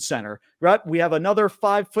distribution center, right? We have another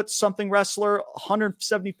 5 foot something wrestler,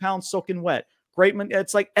 170 pounds soaking wet. Great.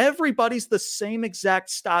 It's like everybody's the same exact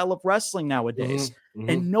style of wrestling nowadays. Mm-hmm.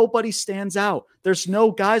 And nobody stands out. There's no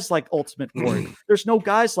guys like Ultimate Warrior. There's no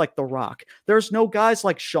guys like The Rock. There's no guys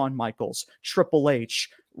like Shawn Michaels, Triple H,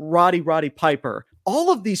 Roddy Piper. All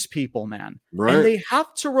of these people, man. Right. And they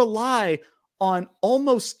have to rely on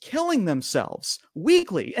almost killing themselves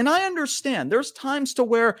weekly. And I understand there's times to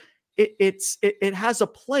where it has a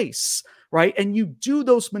place, right? And you do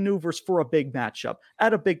those maneuvers for a big matchup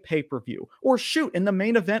at a big pay-per-view, or shoot, in the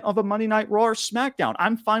main event of a Monday Night Raw or SmackDown.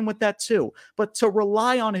 I'm fine with that too. But to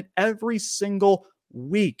rely on it every single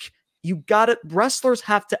week, wrestlers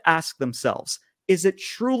have to ask themselves, is it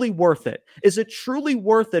truly worth it? Is it truly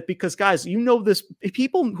worth it? Because guys, you know this,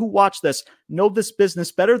 people who watch this know this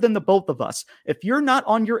business better than the both of us. If you're not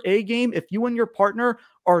on your A game, if you and your partner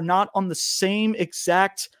are not on the same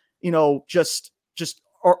exact, just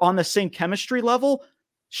or on the same chemistry level,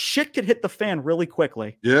 shit could hit the fan really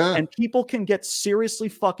quickly. Yeah. And people can get seriously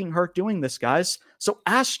fucking hurt doing this, guys. So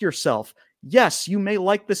ask yourself, yes, you may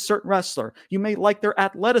like this certain wrestler. You may like their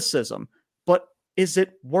athleticism, but is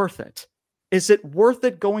it worth it? Is it worth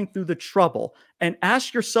it going through the trouble? And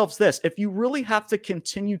ask yourselves this: if you really have to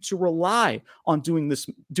continue to rely on doing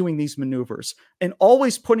these maneuvers and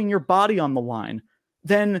always putting your body on the line,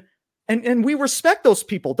 then, and we respect those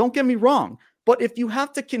people, don't get me wrong. But if you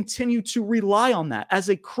have to continue to rely on that as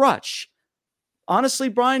a crutch, honestly,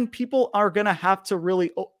 Brian, people are going to have to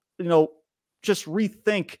really, just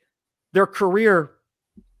rethink their career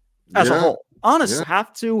as a whole. Honestly,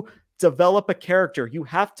 have to develop a character. You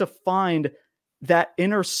have to find that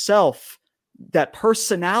inner self, that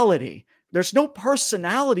personality. There's no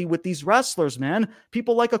personality with these wrestlers, man.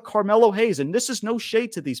 People like a Carmelo Hayes, and this is no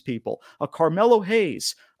shade to these people. A Carmelo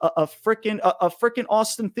Hayes, a freaking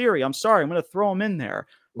Austin Theory. I'm sorry, I'm going to throw him in there,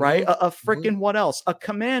 right? A freaking what else? A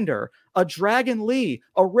Commander, a Dragon Lee,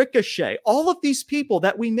 a Ricochet. All of these people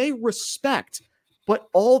that we may respect, but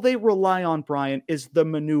all they rely on, Brian, is the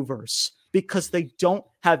maneuvers, because they don't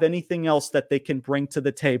have anything else that they can bring to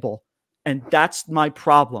the table. And that's my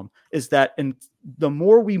problem, is that the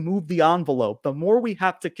more we move the envelope, the more we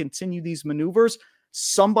have to continue these maneuvers,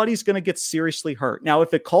 somebody's going to get seriously hurt. Now,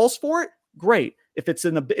 if it calls for it, great. If it's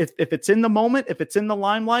in the moment, if it's in the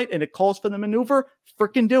limelight and it calls for the maneuver,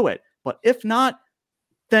 freaking do it. But if not,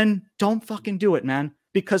 then don't fucking do it, man,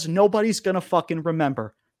 because nobody's going to fucking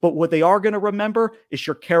remember. But what they are going to remember is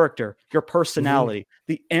your character, your personality,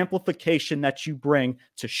 the amplification that you bring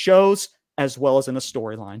to shows as well as in a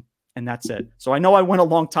storyline. And that's it. So I know I went a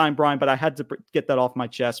long time, Brian, but I had to get that off my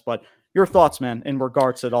chest. But your thoughts, man, in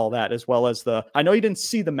regards to all that, as well as I know you didn't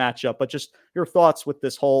see the matchup, but just your thoughts with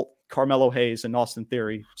this whole Carmelo Hayes and Austin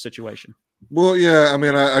Theory situation. Well, yeah, I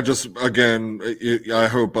mean, I just, again, I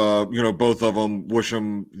hope, both of them, wish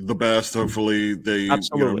them the best. Hopefully they,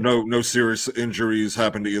 no serious injuries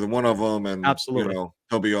happen to either one of them, and,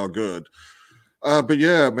 they'll be all good. But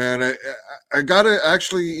yeah, man, I got to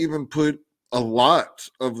actually even put a lot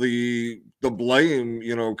of the blame,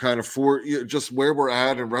 kind of for just where we're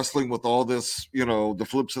at in wrestling with all this, the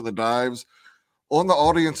flips and the dives on the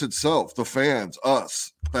audience itself, the fans,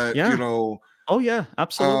 us, that, Oh yeah,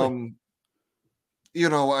 absolutely.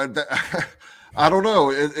 I don't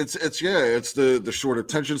know. It's the short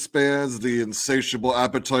attention spans, the insatiable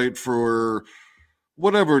appetite for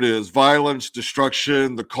whatever it is, violence,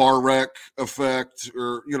 destruction, the car wreck effect,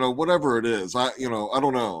 or, whatever it is. I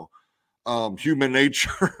don't know. Human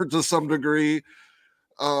nature to some degree.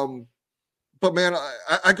 But man,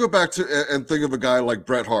 I go back to and think of a guy like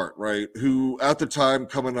Bret Hart, right? Who at the time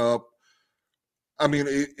coming up, I mean,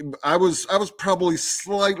 I was probably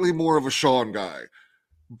slightly more of a Shawn guy,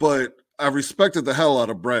 but I respected the hell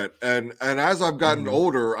out of Bret. And as I've gotten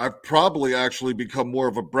older, I've probably actually become more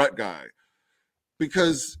of a Bret guy,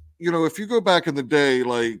 because, if you go back in the day,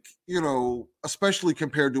 like, especially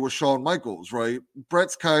compared to a Shawn Michaels, right?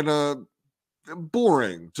 Bret's kind of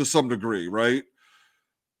boring to some degree, right?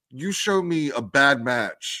 You show me a bad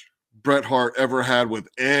match Bret Hart ever had with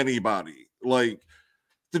anybody. Like,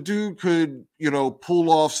 the dude could,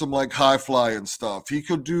 pull off some like high fly and stuff. He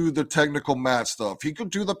could do the technical mat stuff. He could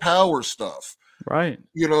do the power stuff. Right.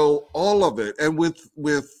 All of it. And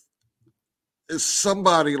with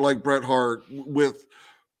somebody like Bret Hart with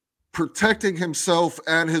protecting himself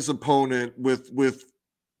and his opponent with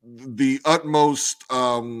the utmost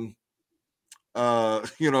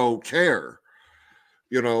care,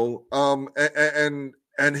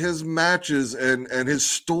 and his matches and his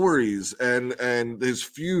stories and his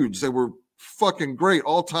feuds, they were fucking great,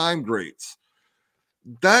 all-time greats.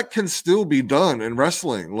 That can still be done in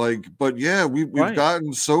wrestling. But yeah, we've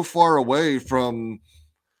gotten so far away from,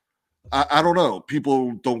 I don't know,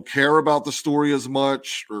 people don't care about the story as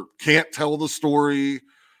much or can't tell the story.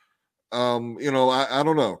 I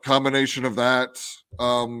don't know, combination of that,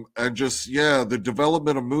 and just, the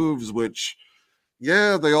development of moves, which,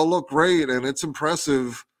 they all look great and it's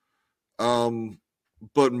impressive.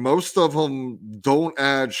 But most of them don't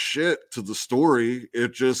add shit to the story.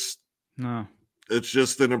 It's just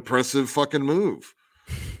an impressive fucking move.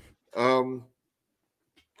 I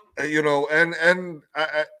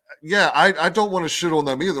don't want to shit on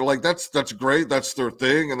them either. Like, that's great. That's their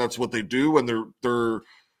thing, and that's what they do, and they're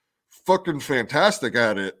fucking fantastic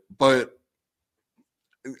at it. But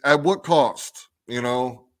at what cost?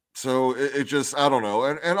 So it just, I don't know.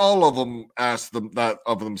 And all of them ask them that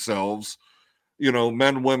of themselves.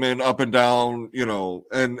 Men, women, up and down,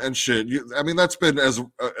 and shit. That's been as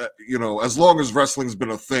long as wrestling's been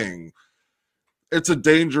a thing. It's a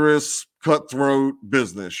dangerous, cutthroat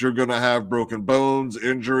business. You're going to have broken bones,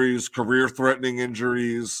 injuries, career-threatening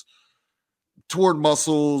injuries, torn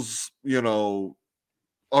muscles, all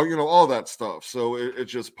that stuff. So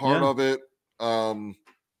it's just part of it.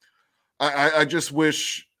 I just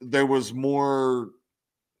wish there was more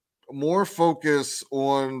focus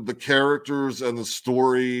on the characters and the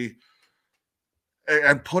story,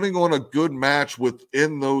 and putting on a good match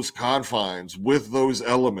within those confines, with those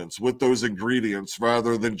elements, with those ingredients,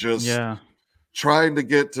 rather than just trying to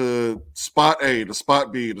get to spot A to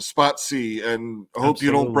spot B to spot C and hope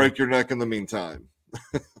you don't break your neck in the meantime.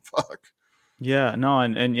 Fuck. Yeah, no,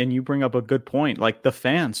 and you bring up a good point. Like, the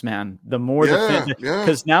fans, man, the more the fans,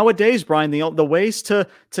 because nowadays, Brian, the ways to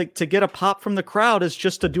get a pop from the crowd is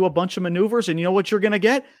just to do a bunch of maneuvers, and you know what you're gonna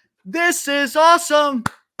get? This is awesome.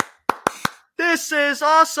 This is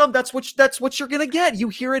awesome. That's what you're gonna get. You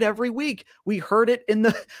hear it every week. We heard it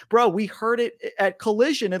we heard it at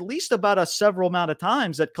Collision at least about a several amount of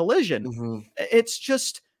times at Collision. Mm-hmm. It's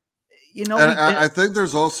just, I think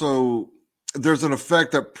there's an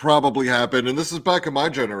effect that probably happened, and this is back in my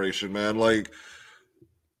generation, man. Like,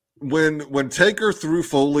 when Taker threw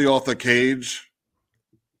Foley off the cage,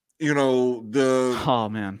 the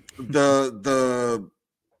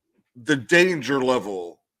danger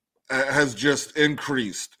level has just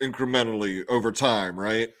increased incrementally over time,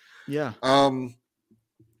 right? Yeah. And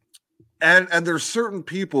there's certain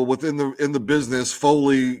people within the business,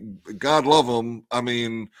 Foley, God love him. I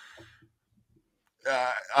mean,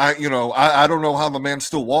 I don't know how the man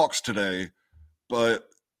still walks today, but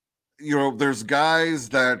there's guys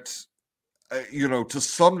that to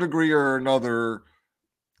some degree or another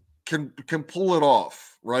can pull it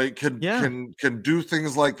off, right? Can do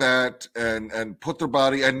things like that and put their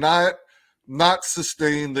body and not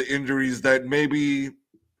sustain the injuries that maybe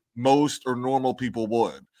most or normal people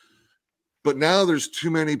would. But now there's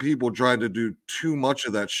too many people trying to do too much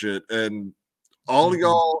of that shit, and all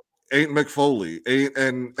y'all ain't Mick Foley,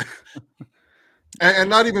 and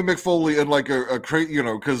not even Mick Foley in like a crate,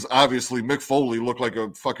 because obviously Mick Foley looked like a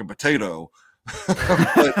fucking potato.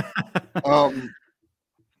 But,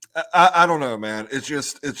 I don't know, man. It's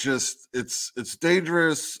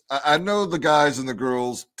dangerous. I know the guys and the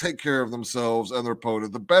girls take care of themselves and their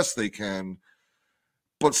opponent the best they can,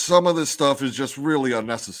 but some of this stuff is just really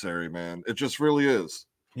unnecessary, man. It just really is.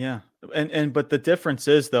 Yeah. But the difference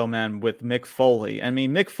is, though, man, with Mick Foley.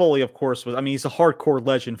 Mick Foley, of course, he's a hardcore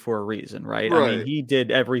legend for a reason, right? He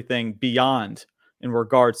did everything beyond in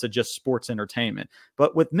regards to just sports entertainment.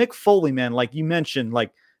 But with Mick Foley, man, like you mentioned,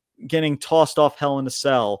 like getting tossed off Hell in a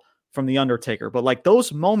Cell from The Undertaker. But like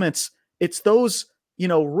those moments, it's those,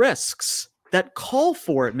 risks that call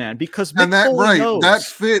for it, man, because Mick Foley knows. That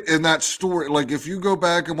fit in that story. Like, if you go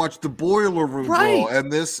back and watch the Boiler Room Brawl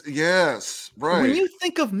and this, when you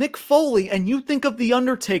think of Mick Foley and you think of The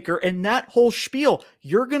Undertaker and that whole spiel,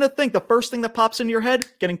 you're gonna think the first thing that pops into your head,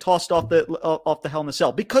 getting tossed off the Hell in a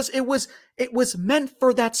Cell, because it was meant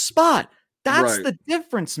for that spot. That's the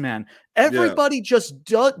difference, man. Everybody just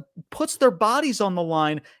puts their bodies on the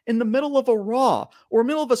line in the middle of a Raw or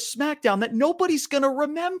middle of a SmackDown that nobody's going to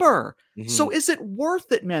remember. Mm-hmm. So is it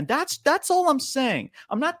worth it, man? That's all I'm saying.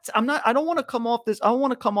 I don't want to come off this. I don't want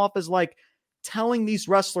to come off as like telling these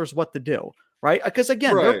wrestlers what to do, right? Because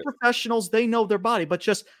again, they're professionals. They know their body, but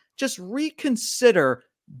just reconsider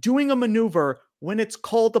doing a maneuver when it's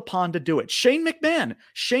called upon to do it. Shane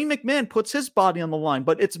McMahon puts his body on the line,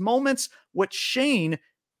 but it's moments what Shane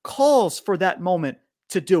calls for that moment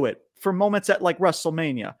to do it, for moments at like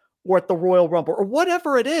WrestleMania or at the Royal Rumble or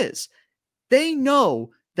whatever it is. They know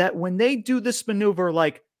that when they do this maneuver,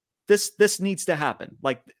 like this needs to happen.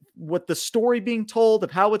 Like with the story being told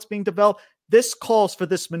of how it's being developed, this calls for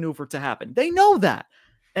this maneuver to happen. They know that.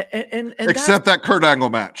 And except that Kurt Angle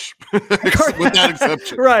match, with that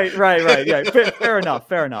exception. Right. Yeah. Fair enough.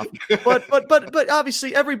 But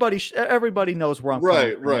obviously everybody knows where I'm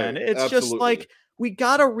coming from, man. It's Absolutely. Just like we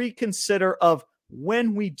gotta reconsider of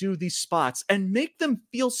when we do these spots and make them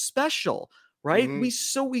feel special, right? We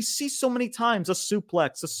see so many times a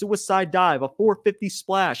suplex, a suicide dive, a 450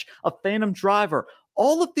 splash, a phantom driver.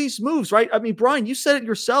 All of these moves, right? I mean, Brian, you said it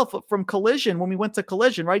yourself from Collision when we went to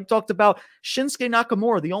Collision, right? You talked about Shinsuke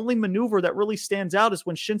Nakamura. The only maneuver that really stands out is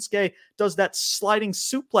when Shinsuke does that sliding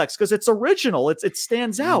suplex because it's original. It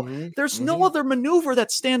stands out. There's no other maneuver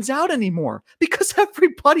that stands out anymore because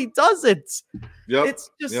everybody does it. It's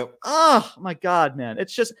just, oh my God, man.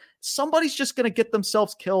 It's just, somebody's just going to get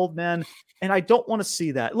themselves killed, man. And I don't want to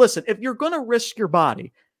see that. Listen, if you're going to risk your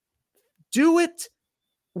body, do it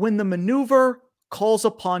when the maneuver calls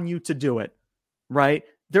upon you to do it, right?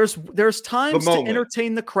 There's times to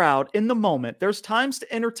entertain the crowd in the moment. There's times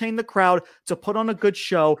to entertain the crowd, to put on a good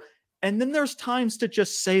show. And then there's times to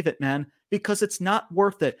just save it, man, because it's not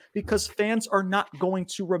worth it, because fans are not going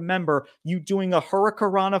to remember you doing a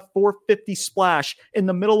Hurricanrana 450 splash in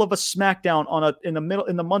the middle of a SmackDown in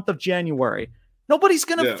the month of January. Nobody's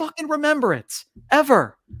going to fucking remember it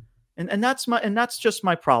ever. And that's just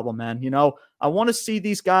my problem, man. You know, I want to see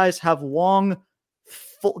these guys have long,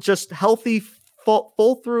 just healthy,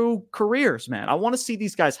 full through careers, man. I want to see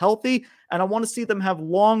these guys healthy, and I want to see them have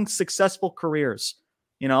long, successful careers,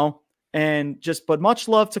 you know, but much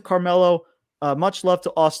love to Carmelo, much love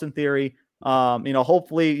to Austin Theory. You know,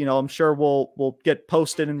 hopefully, you know, I'm sure we'll get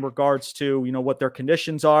posted in regards to, you know, what their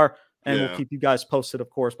conditions are, and we'll keep you guys posted, of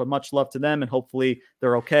course, but much love to them, and hopefully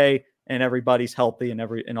they're okay and everybody's healthy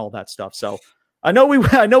and all that stuff. So I know we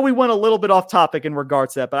went a little bit off topic in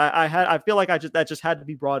regards to that, but I feel like that just had to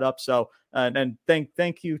be brought up. So, and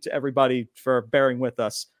thank you to everybody for bearing with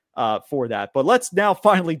us for that. But let's now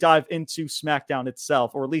finally dive into SmackDown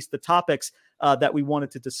itself, or at least the topics that we wanted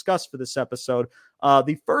to discuss for this episode.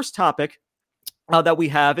 The first topic that we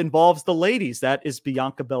have involves the ladies. That is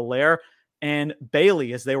Bianca Belair and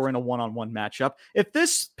Bayley, as they were in a one-on-one matchup. If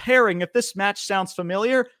this match sounds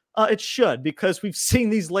familiar, it should, because we've seen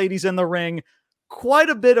these ladies in the ring quite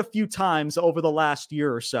a few times over the last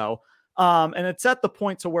year or so. And it's at the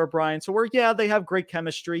point to where, Brian, they have great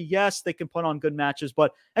chemistry. Yes, they can put on good matches,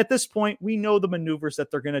 but at this point, we know the maneuvers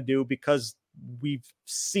that they're going to do because we've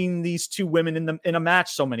seen these two women in a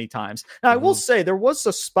match so many times. Now, I will say there was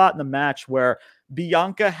a spot in the match where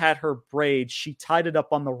Bianca had her braid. She tied it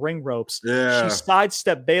up on the ring ropes. Yeah. She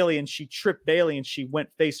sidestepped Bayley and she tripped Bayley and she went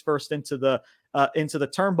face first into the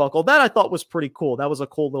turnbuckle. That I thought was pretty cool. That was a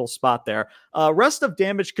cool little spot there. Rest of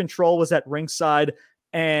Damage Control was at ringside.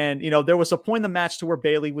 And, you know, there was a point in the match to where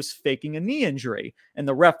Bayley was faking a knee injury and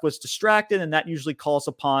the ref was distracted. And that usually calls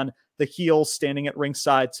upon the heels standing at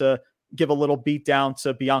ringside to give a little beat down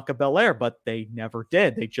to Bianca Belair, but they never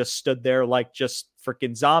did. They just stood there like just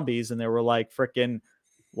freaking zombies. And they were like, freaking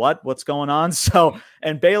what's going on? So,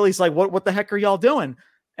 and Bayley's like, what the heck are y'all doing?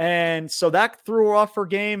 And so that threw her off her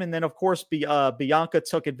game. And then, of course, Bianca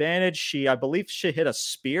took advantage. I believe she hit a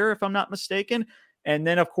spear, if I'm not mistaken. And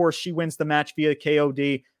then, of course, she wins the match via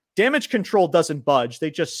KOD. Damage Control doesn't budge.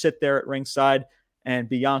 They just sit there at ringside, and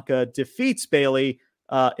Bianca defeats Bayley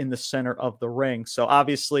in the center of the ring. So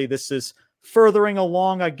obviously this is furthering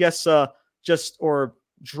along, I guess, or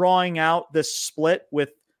drawing out this split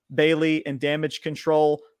with Bayley and Damage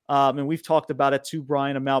Control. And we've talked about it too,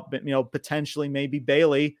 Brian, about, you know, potentially maybe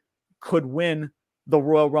Bayley could win the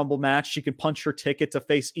Royal Rumble match. She could punch her ticket to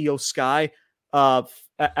face Io Sky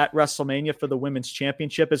at WrestleMania for the women's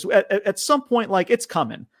championship. At some point, like, it's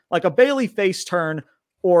coming. Like a Bayley face turn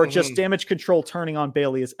or just Damage Control turning on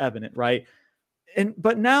Bayley is evident, right?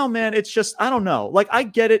 But now, man, it's just, I don't know. Like, I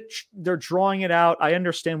get it. They're drawing it out. I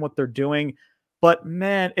understand what they're doing. But,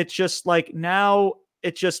 man, it's just like now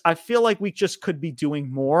I feel like we just could be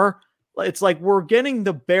doing more. It's like we're getting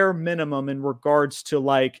the bare minimum in regards to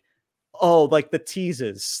like, like the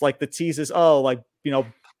teases. Oh, like, you know,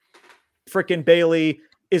 freaking Bayley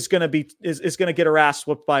is going to get her ass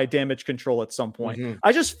whooped by Damage Control at some point.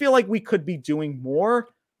 I just feel like we could be doing more.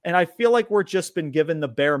 And I feel like we're just been given the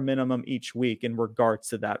bare minimum each week in regards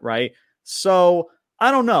to that. Right. So I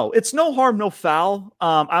don't know. It's no harm, no foul.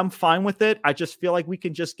 I'm fine with it. I just feel like we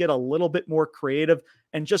can just get a little bit more creative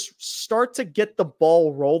and just start to get the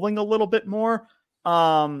ball rolling a little bit more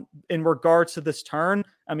in regards to this turn.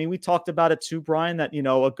 I mean, we talked about it too, Brian, that,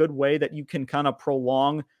 a good way that you can kind of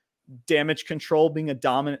prolong Damage Control being a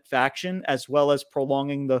dominant faction, as well as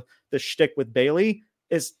prolonging the shtick with Bayley,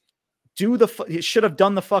 is he should have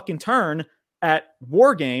done the fucking turn at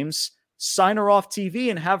War Games, sign her off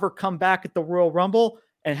TV and have her come back at the Royal Rumble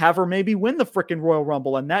and have her maybe win the freaking Royal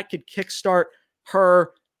Rumble. And that could kickstart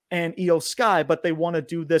her and Io Sky, but they want to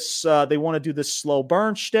do this. They want to do this slow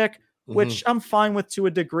burn shtick, which I'm fine with to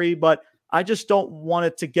a degree, but I just don't want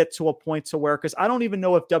it to get to a point to where, because I don't even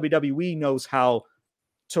know if WWE knows how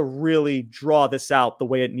to really draw this out the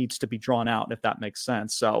way it needs to be drawn out, if that makes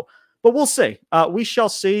sense. So, but we'll see. We shall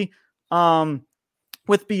see.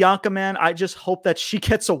 With Bianca, man, I just hope that she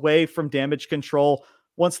gets away from Damage Control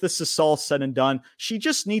once this is all said and done. She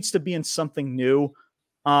just needs to be in something new.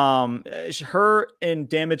 Her in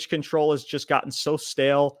Damage Control has just gotten so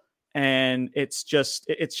stale, and it's just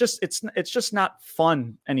not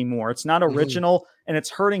fun anymore. It's not original, and it's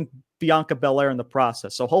hurting Bianca Belair in the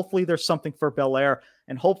process. So hopefully there's something for Belair,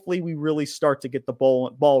 and hopefully we really start to get the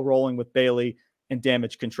ball rolling with Bayley and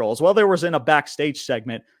Damage Control. As well, there was in a backstage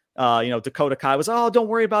segment, Dakota Kai was, oh, don't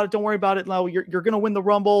worry about it. Don't worry about it. No, you're going to win the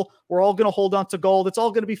Rumble. We're all going to hold on to gold. It's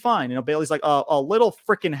all going to be fine. Bayley's like, a little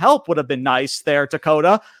freaking help would have been nice there,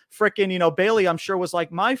 Dakota. Freaking, Bayley, I'm sure, was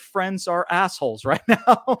like, my friends are assholes right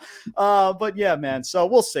now. But yeah, man. So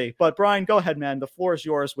we'll see. But Brian, go ahead, man. The floor is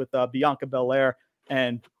yours with Bianca Belair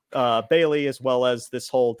and Bayley, as well as this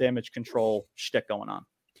whole Damage Control shtick going on.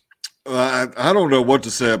 I don't know what to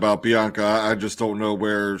say about Bianca. I just don't know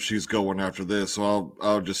where she's going after this, so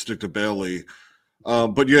I'll just stick to Bayley.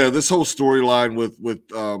 But yeah, this whole storyline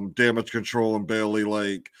with Damage Control and Bayley,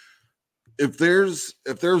 like if there's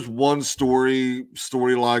one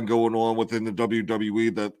storyline going on within the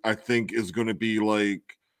WWE that I think is going to be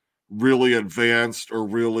like really advanced or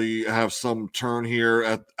really have some turn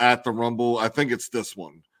here at the Rumble, I think it's this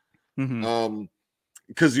one.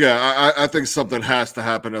 Because I think something has to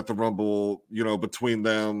happen at the Rumble, between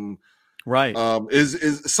them. Right.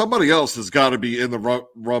 Is somebody else has got to be in the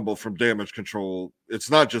Rumble from Damage Control.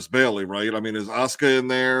 It's not just Bayley, right? I mean, is Asuka in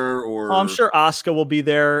there? Or I'm sure Asuka will be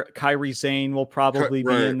there. Kairi Sane will probably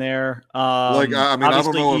be in there. I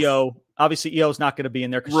don't know. Obviously, Io's not going to be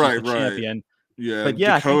in there because she's the champion. Yeah, but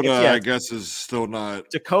yeah, Dakota, I guess, is still not.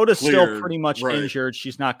 Dakota's still pretty much injured.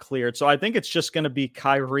 She's not cleared, so I think it's just going to be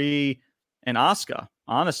Kairi and Asuka.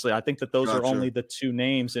 Honestly, I think that those are only the two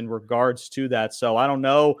names in regards to that. So I don't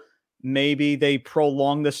know. Maybe they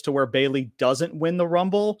prolong this to where Bayley doesn't win the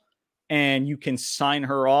Rumble and you can sign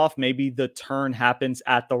her off. Maybe the turn happens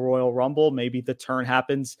at the Royal Rumble. Maybe the turn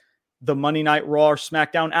happens the Monday Night Raw or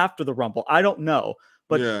SmackDown after the Rumble. I don't know.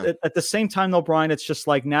 But at the same time, though, Brian, it's just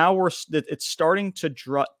like now it's starting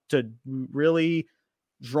to really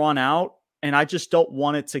drawn out. And I just don't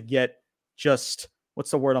want it to get just,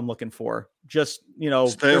 what's the word I'm looking for? Just, stale.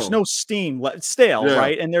 There's no steam, stale,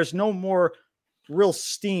 right? And there's no more real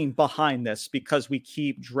steam behind this because we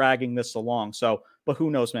keep dragging this along. So, but who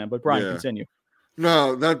knows, man? But Brian, continue.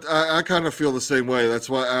 No, that I kind of feel the same way. That's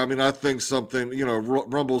why, I mean, I think something,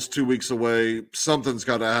 Rumble's 2 weeks away. Something's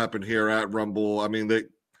got to happen here at Rumble. I mean,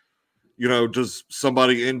 does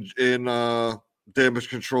somebody in Damage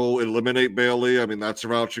Control eliminate Bayley? I mean, that's a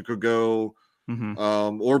route you could go.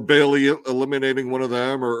 Or Bayley eliminating one of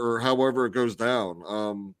them, or however it goes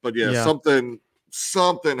down. But something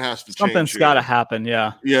has to change. Something's got to happen.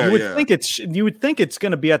 You would think it's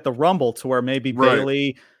going to be at the Rumble to where maybe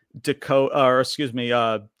Bayley, Dakota,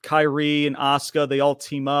 Kairi and Asuka, they all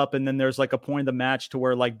team up, and then there's like a point of the match to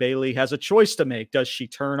where like Bayley has a choice to make. Does she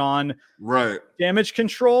turn on Damage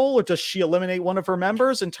Control, or does she eliminate one of her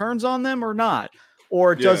members and turns on them, or not?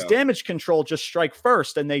 Or does Damage Control just strike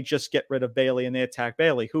first and they just get rid of Bayley and they attack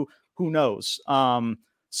Bayley? Who knows?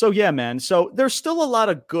 So yeah, man. So there's still a lot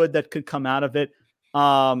of good that could come out of it.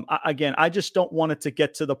 I just don't want it to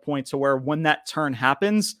get to the point to where when that turn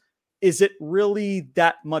happens, is it really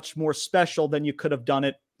that much more special than you could have done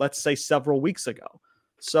it, let's say, several weeks ago?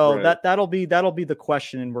 So that'll be the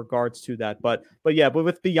question in regards to that. But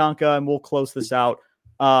with Bianca, and we'll close this out.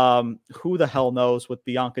 Who the hell knows what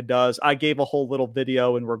Bianca does? I gave a whole little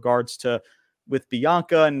video in regards to with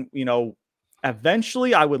Bianca, and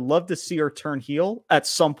eventually I would love to see her turn heel at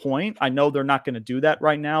some point. I know they're not going to do that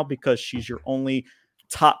right now because she's your only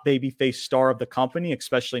top babyface star of the company,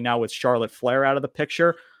 especially now with Charlotte Flair out of the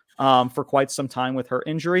picture for quite some time with her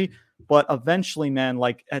injury. But eventually, man,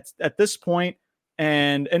 like at this point,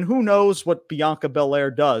 And who knows what Bianca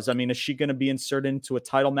Belair does? I mean, is she going to be inserted into a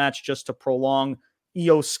title match just to prolong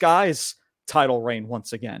Io Sky's title reign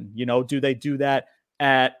once again? Do they do that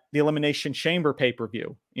at the Elimination Chamber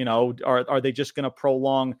pay-per-view? Are they just going to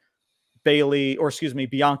prolong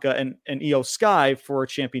Bianca and Io Sky for a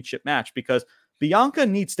championship match? Because Bianca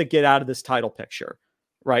needs to get out of this title picture,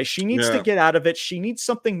 right? She needs to get out of it. She needs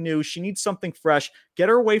something new. She needs something fresh. Get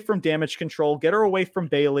her away from Damage Control. Get her away from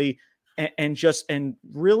Bayley, and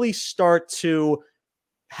really start to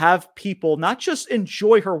have people not just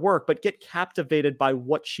enjoy her work, but get captivated by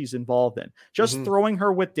what she's involved in. Just throwing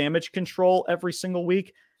her with Damage Control every single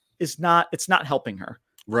week it's not helping her.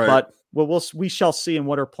 Right. But we shall see in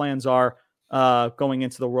what her plans are going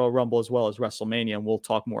into the Royal Rumble as well as WrestleMania. And we'll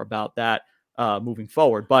talk more about that moving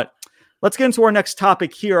forward. But let's get into our next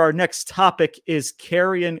topic here. Our next topic is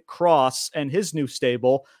Karrion Kross and his new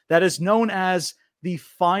stable that is known as the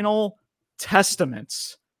Final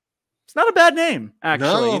Testaments. It's not a bad name,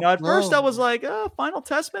 actually. At first I was like, Final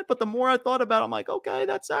Testament, but the more I thought about it, I'm like, okay,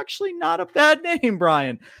 that's actually not a bad name,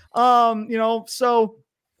 Brian. So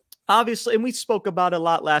obviously, and we spoke about it a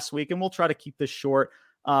lot last week, and we'll try to keep this short.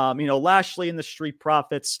 Lashley and the Street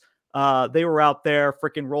Profits, they were out there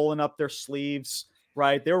freaking rolling up their sleeves,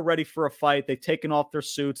 right? They were ready for a fight. They've taken off their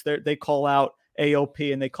suits. They call out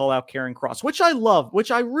AOP and they call out Karrion Kross, which I love, which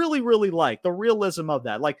I really, really like the realism of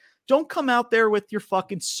that. Like, don't come out there with your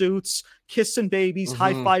fucking suits, kissing babies,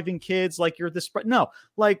 high-fiving kids like you're this. No,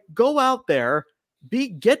 like, go out there,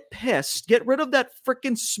 get pissed, get rid of that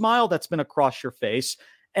freaking smile that's been across your face,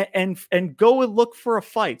 and go and look for a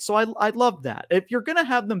fight. So I love that. If you're gonna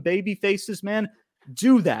have them baby faces, man,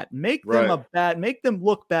 do that. Make them make them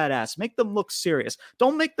look badass. Make them look serious.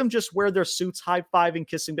 Don't make them just wear their suits, high-fiving,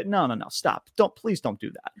 kissing. But no, stop. Please don't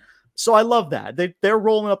do that. So I love that. They're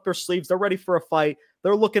rolling up their sleeves. They're ready for a fight.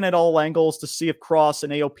 They're looking at all angles to see if Kross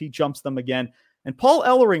and AOP jumps them again. And Paul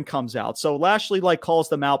Ellering comes out. So Lashley calls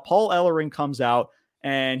them out. Paul Ellering comes out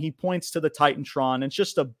and he points to the Titantron. It's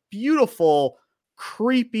just a beautiful,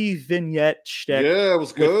 creepy vignette shtick. Yeah, it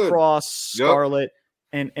was good. With Kross, Scarlett,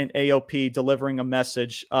 and AOP delivering a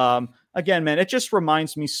message. Again, man, it just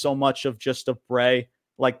reminds me so much of Bray,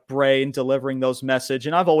 like Bray and delivering those messages.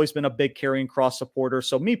 And I've always been a big Karrion Kross supporter.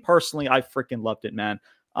 So me personally, I freaking loved it, man.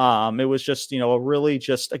 It was just,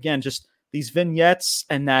 just these vignettes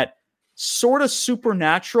and that sort of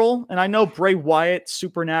supernatural. And I know Bray Wyatt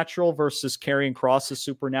supernatural versus Karrion Kross is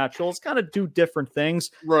supernatural. It's kind of do different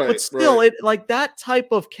things, right? But still, it like that type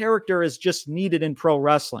of character is just needed in pro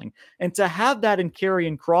wrestling. And to have that in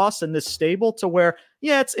Karrion Kross in this stable, to where,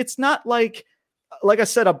 it's not like I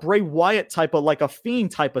said, a Bray Wyatt type of, like a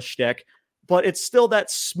Fiend type of shtick. But it's still that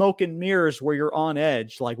smoke and mirrors where you're on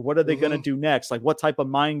edge. Like, what are they going to do next? Like, what type of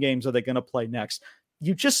mind games are they going to play next?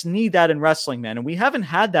 You just need that in wrestling, man. And we haven't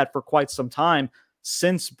had that for quite some time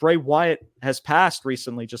since Bray Wyatt has passed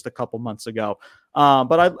recently, just a couple months ago.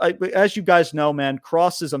 But I, as you guys know, man,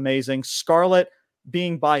 Kross is amazing. Scarlett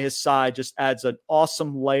being by his side just adds an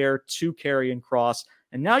awesome layer to Karrion Kross.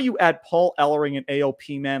 And now you add Paul Ellering and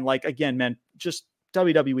AOP, man. Like, again, man, just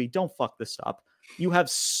WWE, don't fuck this up. You have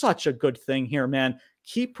such a good thing here, man.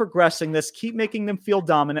 Keep progressing this. Keep making them feel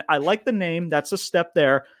dominant. I like the name. That's a step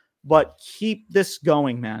there. But keep this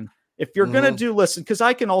going, man. If you're going to listen, because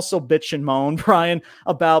I can also bitch and moan, Brian,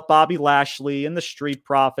 about Bobby Lashley and the Street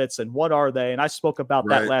Profits and what are they? And I spoke about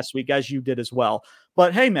that last week, as you did as well.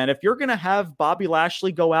 But hey, man, if you're going to have Bobby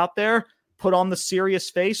Lashley go out there, put on the serious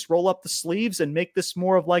face, roll up the sleeves, and make this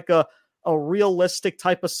more of like a realistic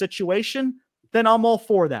type of situation, then I'm all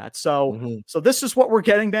for that. So this is what we're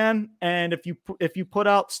getting, man. And if you put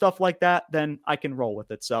out stuff like that, then I can roll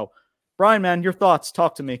with it. So, Brian, man, your thoughts.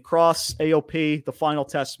 Talk to me. Kross, AOP, the Final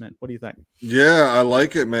Testament. What do you think? Yeah, I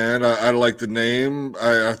like it, man. I like the name.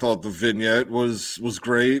 I thought the vignette was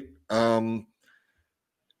great.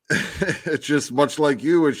 It's just much like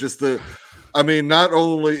you. It's just not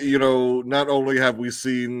only have we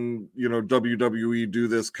seen, WWE do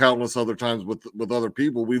this countless other times with other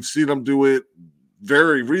people, we've seen them do it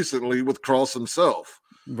very recently with Kross himself.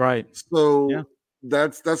 Right. So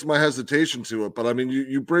that's my hesitation to it. But I mean,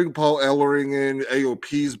 you bring Paul Ellering in,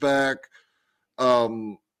 AOP's back. I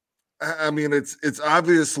mean, it's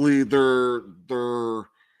obviously they're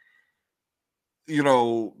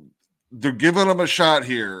giving them a shot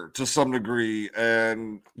here to some degree,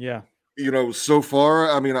 and so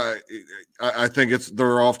far, I mean, I think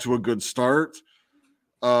they're off to a good start.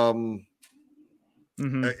 I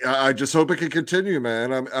just hope it can continue,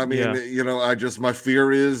 man. I mean, my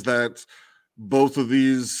fear is that both of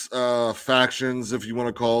these factions, if you want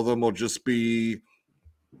to call them, will just be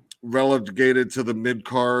relegated to the mid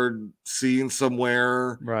card scene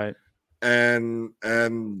somewhere, right? And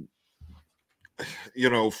 4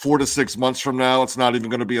 to 6 months from now, it's not even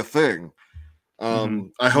going to be a thing.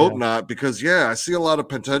 I hope not, because I see a lot of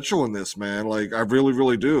potential in this, man. Like, I really,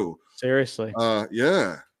 really do. Seriously.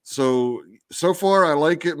 Yeah. So far I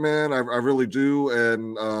like it, man. I really do.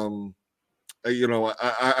 And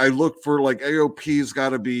I look for, like, AOP's got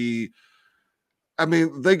to be, I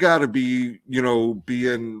mean, they got to be,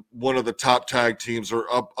 being one of the top tag teams, or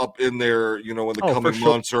up in there, in the coming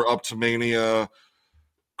months, or up to Mania.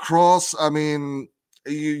 Cross, I mean,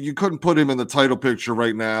 you couldn't put him in the title picture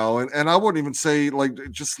right now. And I wouldn't even say, like,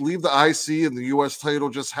 just leave the IC and the US title,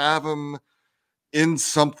 just have him in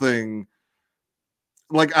something.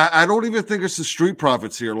 Like, I don't even think it's the Street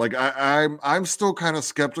Profits here. Like, I'm still kind of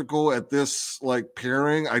skeptical at this, like,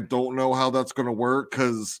 pairing. I don't know how that's going to work,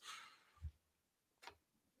 because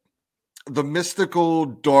the mystical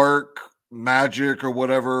dark magic or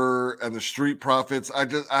whatever and the Street Profits, I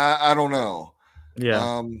don't know.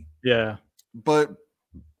 But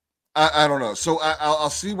I don't know. So I'll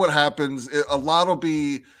see what happens.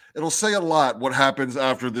 It'll say a lot what happens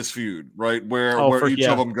after this feud, right? Where each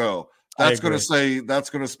of them go. That's going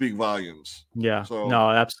to speak volumes. Yeah. So,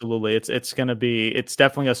 no, absolutely. It's definitely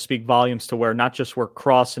going to speak volumes to where not just where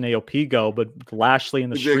Cross and AOP go, but Lashley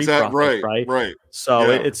and the Street Profits, right? Right.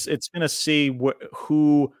 So it's going to see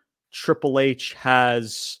who Triple H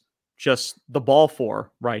has just the ball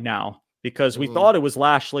for right now, because we thought it was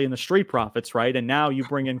Lashley and the Street Profits, right? And now you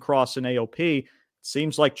bring in Cross and AOP. It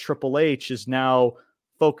seems like Triple H has now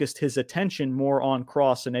focused his attention more on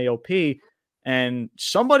Cross and AOP. And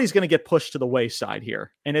somebody's going to get pushed to the wayside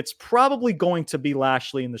here. And it's probably going to be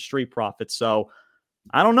Lashley and the Street Profits. So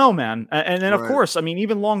I don't know, man. And then, of course, I mean,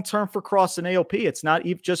 even long-term for Cross and AOP, it's not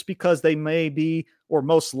even just because they may be, or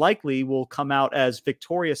most likely will come out as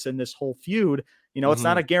victorious in this whole feud. It's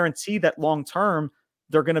not a guarantee that long-term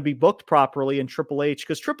they're going to be booked properly in Triple H,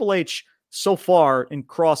 because Triple H so far in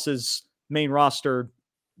Cross's main roster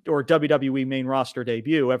or WWE main roster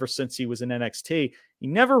debut, ever since he was in NXT, he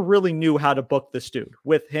never really knew how to book this dude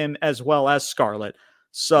with him as well as Scarlett.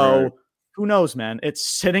 So who knows, man? It's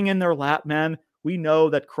sitting in their lap, man. We know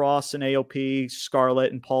that Cross and AOP,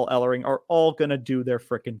 Scarlett and Paul Ellering are all going to do their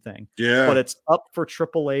freaking thing. Yeah. But it's up for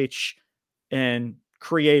Triple H and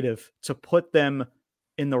creative to put them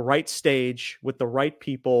in the right stage with the right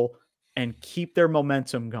people and keep their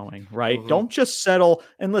momentum going, right? Don't just settle.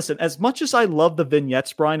 And listen, as much as I love the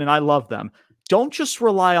vignettes, Brian, and I love them, don't just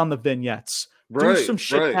rely on the vignettes. Do some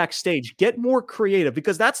shit backstage. Get more creative,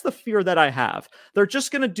 because that's the fear that I have. They're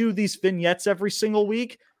just going to do these vignettes every single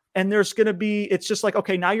week, and there's going to be, it's just like,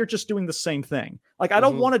 okay, now you're just doing the same thing. Like, I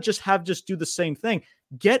don't want to just do the same thing.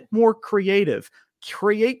 Get more creative.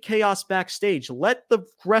 Create chaos backstage. Let the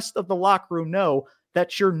rest of the locker room know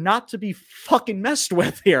that you're not to be fucking messed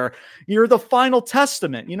with here. You're the final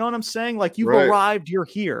testament. You know what I'm saying? Like, you've arrived, you're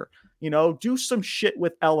here. Do some shit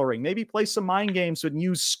with Ellering. Maybe play some mind games and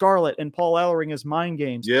use Scarlett and Paul Ellering as mind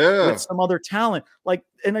games with some other talent. Like,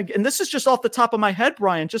 and this is just off the top of my head,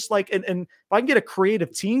 Brian, just like, and if I can get a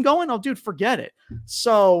creative team going, dude, forget it.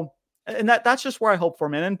 So, and that's just where I hope for,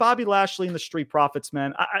 man. And Bobby Lashley and the Street Profits,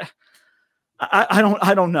 man,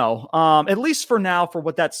 I don't know. At least for now, for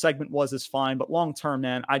what that segment was, is fine. But long term,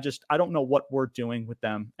 man, I don't know what we're doing with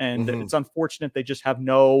them. And it's unfortunate they just have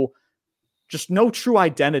no true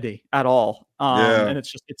identity at all. And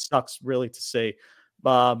it sucks really to see.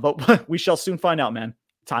 But we shall soon find out, man.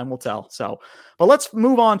 Time will tell. So, but let's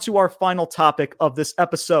move on to our final topic of this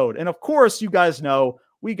episode. And of course, you guys know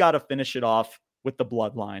we got to finish it off with the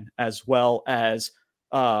Bloodline, as well as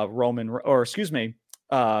Randy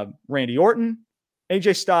Orton,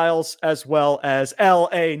 AJ Styles, as well as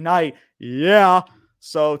LA Knight. Yeah.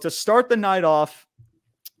 So to start the night off,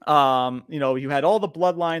 you had all the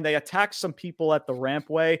Bloodline. They attacked some people at the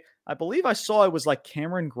rampway. I believe I saw it was like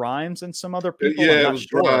Cameron Grimes and some other people. Yeah, it was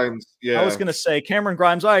Grimes. Yeah. I was going to say Cameron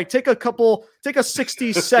Grimes. All right, take a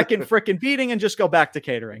 60-second freaking beating and just go back to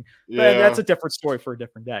catering. Yeah. That's a different story for a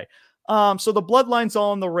different day. So the Bloodline's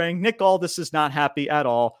all in the ring. Nick Aldis is not happy at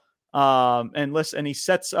all. And he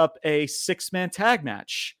sets up a 6-man tag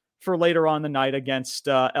match for later on the night against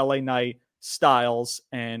LA Knight, Styles,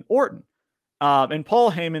 and Orton. And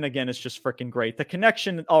Paul Heyman, again, is just freaking great. The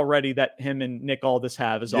connection already that him and Nick Aldis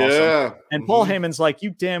have is awesome. And Paul Heyman's like,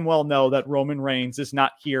 you damn well know that Roman Reigns is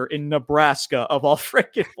not here in Nebraska, of all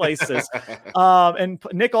freaking places. And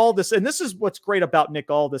Nick Aldis, and this is what's great about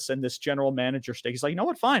Nick Aldis and this general manager state. He's like, you know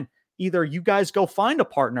what? Fine. Either you guys go find a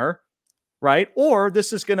partner, right? Or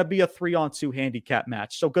this is going to be a 3-on-2 handicap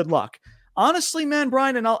match. So good luck. Honestly, man,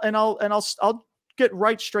 Brian, and I'll get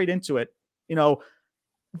right straight into it.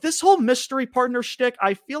 This whole mystery partner shtick,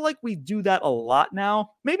 I feel like we do that a lot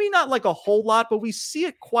now. Maybe not like a whole lot, but we see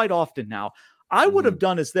it quite often now. I would have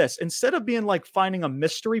done is this, instead of being like finding a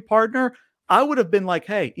mystery partner, I would have been like,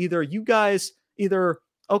 hey, if either you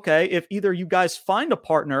guys find a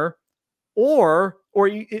partner or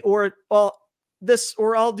I'll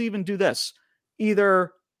even do this.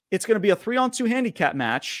 Either it's going to be a 3-on-2 handicap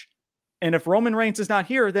match. And if Roman Reigns is not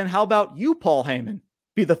here, then how about you, Paul Heyman,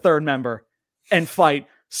 be the third member and fight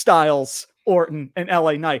Styles, Orton, and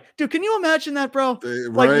LA Knight? Dude, can you imagine that, bro?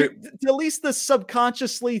 Right. At least the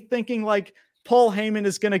subconsciously thinking like Paul Heyman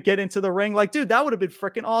is going to get into the ring. Like, dude, that would have been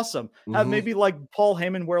freaking awesome. Have maybe like Paul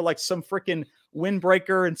Heyman wear like some freaking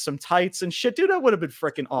windbreaker and some tights and shit. Dude, that would have been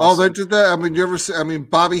freaking awesome. Oh, they did that. I mean, you ever see,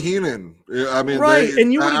 Bobby Heenan. I mean, right.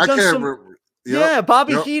 And you would have done some.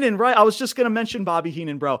 Bobby Yep. Heenan, right? I was just going to mention Bobby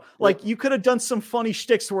Heenan, bro. Like, you could have done some funny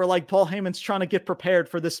shticks where, like, Paul Heyman's trying to get prepared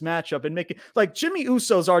for this matchup and make it, like, Jimmy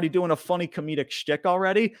Uso's already doing a funny comedic shtick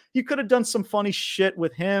already. You could have done some funny shit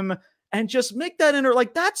with him and just make that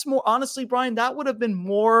like, that's more, honestly, Brian, that would have been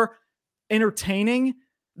more entertaining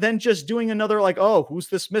than just doing another, like, oh, who's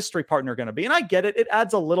this mystery partner going to be? And I get it. It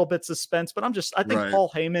adds a little bit suspense, but I think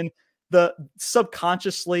Paul Heyman, the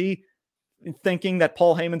subconsciously thinking that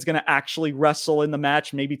Paul Heyman's going to actually wrestle in the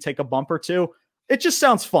match, maybe take a bump or two. It just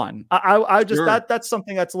sounds fun. I just, that's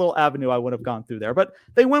something that's a little avenue I would have gone through there, but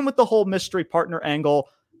they went with the whole mystery partner angle.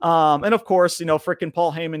 And of course, freaking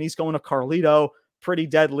Paul Heyman, he's going to Carlito, Pretty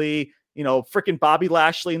Deadly, freaking Bobby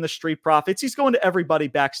Lashley and the Street Profits. He's going to everybody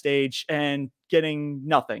backstage and getting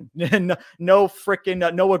nothing, no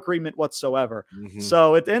agreement whatsoever.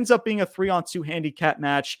 So it ends up being a 3-on-2 handicap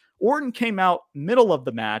match. Orton came out middle of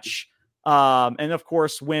the match. And of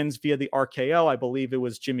course wins via the RKO. I believe it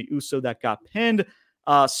was Jimmy Uso that got pinned.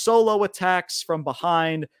 Solo attacks from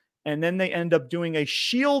behind, and then they end up doing a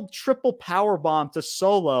Shield triple power bomb to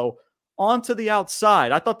Solo onto the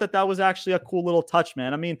outside. I thought that was actually a cool little touch,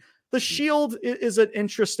 man. I mean, the Shield is an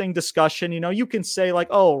interesting discussion. You can say like,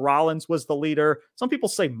 oh, Rollins was the leader. Some people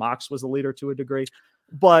say Mox was the leader to a degree.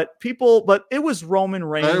 But it was Roman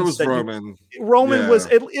Reigns. It was Roman. Roman was,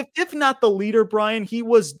 if not the leader, Brian, he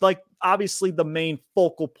was like obviously the main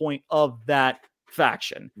focal point of that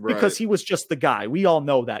faction because he was just the guy. We all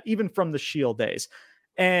know that, even from the Shield days.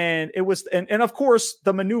 And it was, and of course,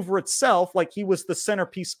 the maneuver itself, like he was the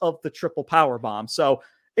centerpiece of the triple power bomb. So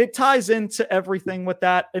it ties into everything with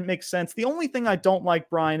that. It makes sense. The only thing I don't like,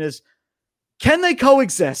 Brian, is can they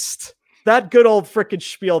coexist? That good old freaking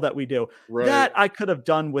spiel that we do. That I could have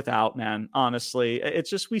done without, man. Honestly,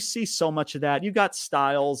 it's just, we see so much of that. You got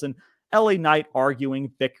Styles and LA Knight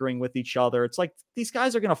arguing, bickering with each other. It's like, these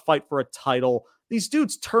guys are going to fight for a title. These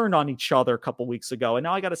dudes turned on each other a couple weeks ago, and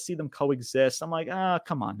now I got to see them coexist. I'm like,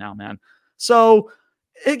 come on now, man. So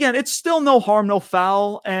again, it's still no harm, no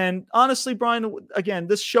foul. And honestly, Brian, again,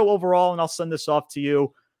 this show overall, and I'll send this off to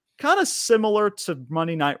you, kind of similar to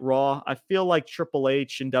Monday Night Raw. I feel like Triple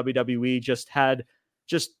H and WWE just had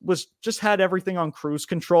everything on cruise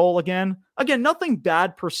control again. Again, nothing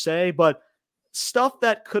bad per se, but stuff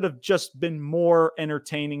that could have just been more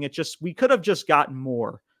entertaining. We could have just gotten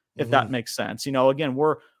more, if that makes sense. Again,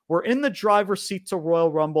 we're in the driver's seat to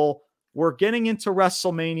Royal Rumble. We're getting into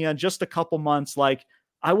WrestleMania in just a couple months. Like,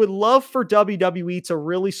 I would love for WWE to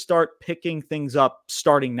really start picking things up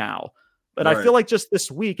starting now. But I feel like just this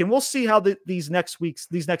week, and we'll see how these next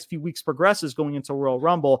few weeks progresses going into Royal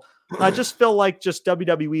Rumble. I just feel like just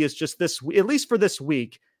WWE is just at least for this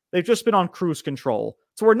week, they've just been on cruise control.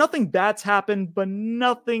 So where nothing bad's happened, but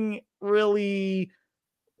nothing really,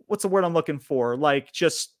 what's the word I'm looking for? Like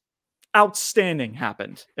just outstanding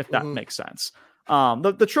happened, if that makes sense.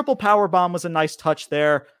 The triple power bomb was a nice touch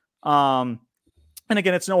there. And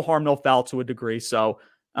again, it's no harm, no foul to a degree. So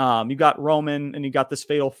you got Roman and you got this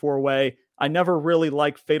fatal 4-way. I never really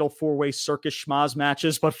liked fatal 4-way circus schmaz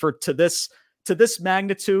matches, but to this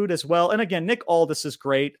magnitude as well. And again, Nick Aldis is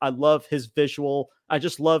great. I love his visual. I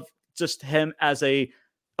just love just him as a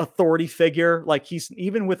authority figure. Like, he's,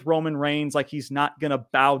 even with Roman Reigns, like, he's not going to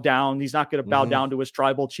bow down. He's not going to bow down to his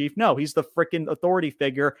tribal chief. No, he's the freaking authority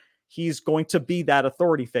figure. He's going to be that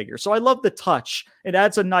authority figure. So I love the touch. It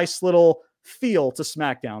adds a nice little feel to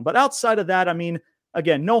SmackDown. But outside of that, I mean,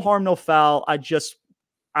 again, no harm, no foul. I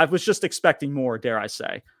was just expecting more, dare I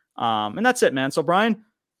say. And that's it, man. So Brian,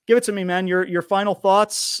 give it to me, man. Your final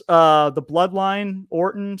thoughts, the Bloodline,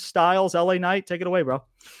 Orton, Styles, LA Knight, take it away, bro.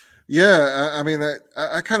 Yeah. I mean,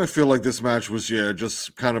 I kind of feel like this match was,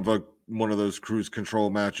 just kind of one of those cruise control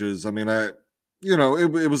matches. I mean, it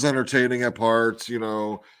was entertaining at parts,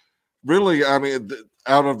 really. I mean,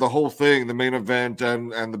 out of the whole thing, the main event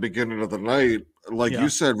and the beginning of the night, like you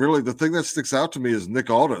said, really the thing that sticks out to me is Nick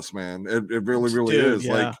Aldis, man. It really, really is.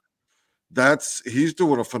 Like he's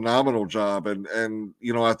doing a phenomenal job. And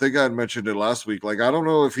you know, I think I mentioned it last week. Like, I don't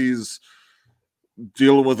know if he's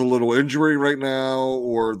dealing with a little injury right now,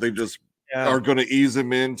 or they just are going to ease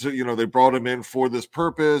him into, you know, they brought him in for this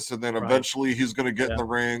purpose, and then eventually he's going to get in the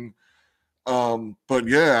ring. But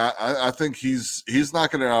yeah, I think he's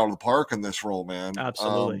knocking it out of the park in this role, man.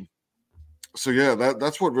 Absolutely. So yeah,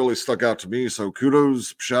 that's what really stuck out to me. So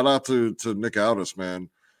kudos, shout out to Nick Aldis, man.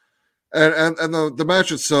 And the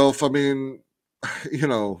match itself, I mean, you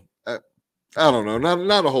know, I don't know,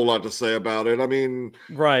 not a whole lot to say about it. I mean,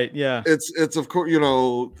 it's of course, you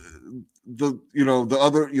know, the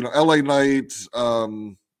other, you know, LA Knight,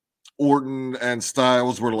 Orton and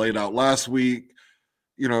Styles were laid out last week.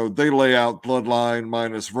 You know, they lay out Bloodline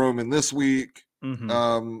minus Roman this week.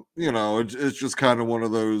 You know, it's just kind of one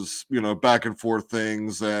of those, you know, back and forth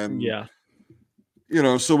things. And, you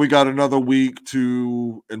know, so we got another week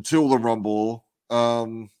until the Rumble.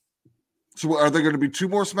 So are there going to be 2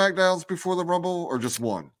 more SmackDowns before the Rumble, or just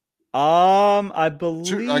one? I believe,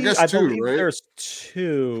 two, right? There's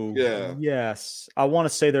 2. Yeah. Yes. I want to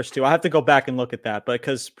say there's 2. I have to go back and look at that,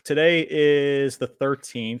 because today is the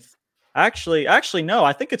 13th. Actually, no,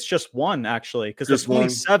 I think it's just 1, actually, because the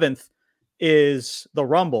 27th is the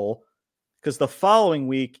Rumble, because the following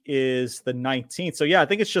week is the 19th. So yeah, I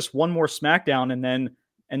think it's just 1 more SmackDown,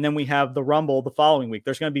 and then we have the Rumble the following week.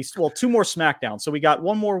 There's going to be 2 more SmackDowns. So we got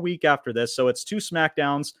 1 more week after this. So it's 2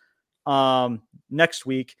 SmackDowns next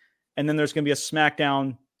week, and then there's going to be a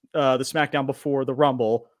SmackDown, the SmackDown before the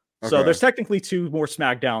Rumble. Okay. So there's technically 2 more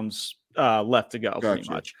SmackDowns left to go, pretty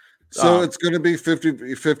much. So it's going to be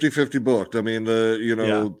 50-50 booked. I mean,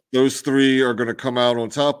 those 3 are going to come out on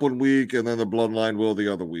top one week, and then the Bloodline will the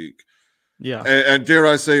other week. Yeah. And dare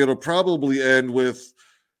I say, it'll probably end with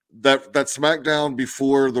that SmackDown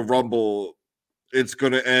before the Rumble. It's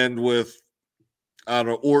going to end with, I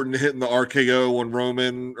don't know, Orton hitting the RKO on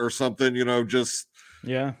Roman or something, you know, just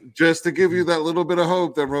to give you that little bit of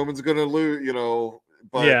hope that Roman's going to lose, you know.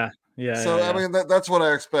 But I mean, that's what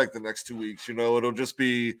I expect the next 2 weeks. You know, it'll just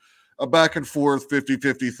be a back and forth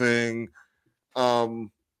 50-50 thing.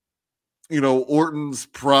 You know, Orton's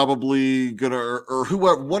probably gonna, or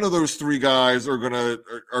whoever, one of those 3 guys are gonna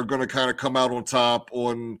kind of come out on top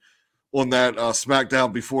on that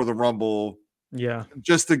SmackDown before the Rumble. Yeah,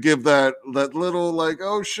 just to give that little, like,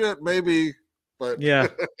 oh shit, maybe. But yeah.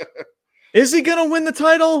 Is he going to win the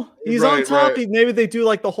title? He's on top. Right. Maybe they do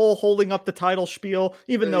like the whole holding up the title spiel,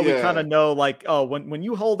 even though we kind of know, like, oh, when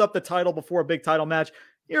you hold up the title before a big title match,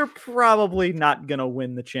 you're probably not going to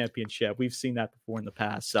win the championship. We've seen that before in the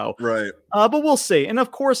past. So, but we'll see. And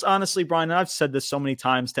of course, honestly, Brian, and I've said this so many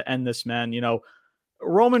times to end this, man, you know,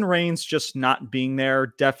 Roman Reigns just not being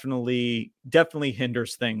there definitely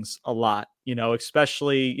hinders things a lot, you know,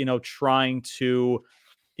 especially, you know, trying to,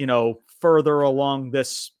 you know, further along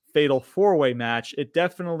this fatal 4-way match. It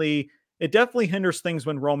definitely hinders things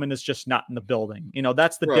when Roman is just not in the building. You know,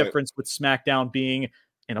 that's the difference with SmackDown being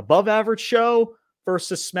an above average show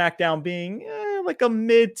versus SmackDown being like a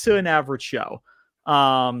mid to an average show.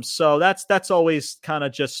 So that's always kind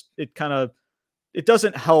of just, it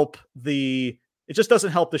doesn't help it just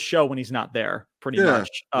doesn't help the show when he's not there, pretty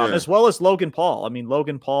much. As well as Logan Paul. I mean,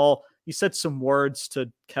 Logan Paul, he said some words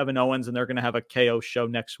to Kevin Owens, and they're going to have a KO show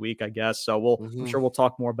next week, I guess. So I'm sure we'll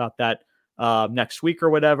talk more about that next week or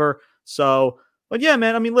whatever. So, but yeah,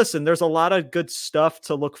 man, I mean, listen, there's a lot of good stuff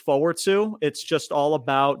to look forward to. It's just all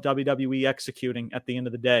about WWE executing at the end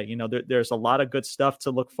of the day. You know, there's a lot of good stuff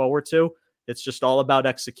to look forward to. It's just all about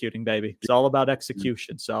executing, baby. It's all about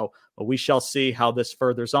execution. So but we shall see how this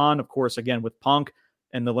furthers on. Of course, again, with Punk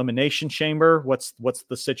and the Elimination Chamber, what's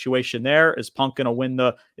the situation there? Is Punk going to win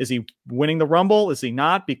is he winning the Rumble? Is he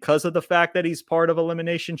not, because of the fact that he's part of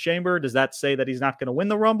Elimination Chamber? Does that say that he's not going to win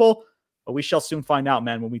the Rumble? But we shall soon find out,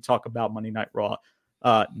 man, when we talk about Monday Night Raw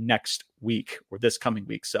next week, or this coming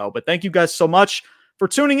week. So, but thank you guys so much for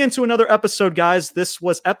tuning into another episode, guys. This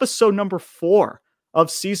was episode number 4 of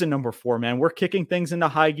season number 4, man. We're kicking things into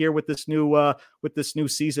high gear with this new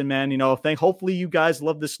season, man. You know, hopefully you guys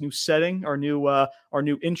love this new setting, our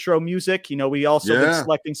new intro music. You know, we also been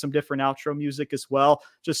selecting some different outro music as well.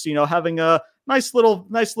 Just, you know, having a nice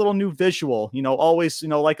little new visual, you know, always, you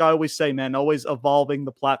know, like I always say, man, always evolving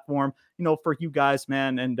the platform, you know, for you guys,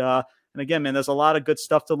 man. And again, man, there's a lot of good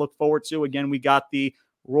stuff to look forward to. Again, we got the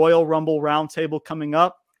Royal Rumble Roundtable coming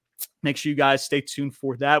up. Make sure you guys stay tuned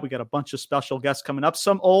for that. We got a bunch of special guests coming up,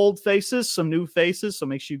 some old faces, some new faces. So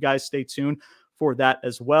make sure you guys stay tuned for that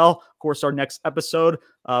as well. Of course, our next episode,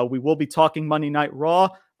 we will be talking Monday Night Raw.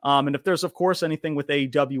 And if there's, of course, anything with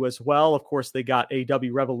AEW as well, of course, they got AEW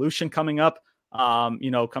Revolution coming up,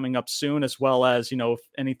 coming up soon, as well as, if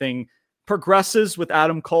anything progresses with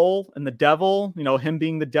Adam Cole and the Devil, him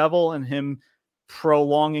being the Devil and him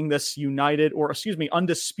prolonging this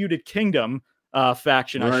Undisputed Kingdom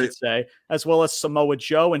faction, right. I should say, as well as Samoa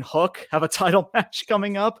Joe and Hook have a title match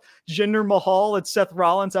coming up. Jinder Mahal and Seth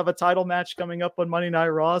Rollins have a title match coming up on Monday Night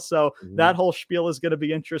Raw. So that whole spiel is going to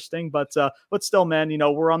be interesting. But still, man,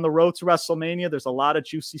 we're on the road to WrestleMania. There's a lot of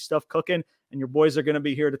juicy stuff cooking, and your boys are going to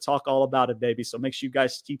be here to talk all about it, baby. So make sure you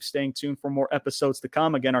guys keep staying tuned for more episodes to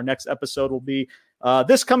come. Again, our next episode will be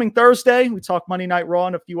this coming Thursday. We talk Monday Night Raw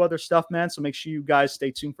and a few other stuff, man. So make sure you guys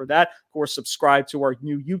stay tuned for that. Of course, subscribe to our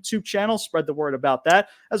new YouTube channel. Spread the word about that,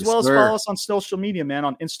 as well as follow us on social media, man,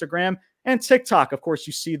 on Instagram and TikTok. Of course,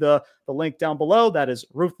 you see the link down below. That is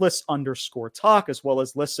Ruthless_Talk, as well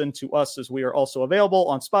as listen to us, as we are also available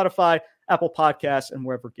on Spotify, Apple Podcasts, and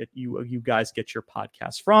wherever you guys get your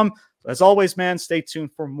podcasts from. So as always, man, stay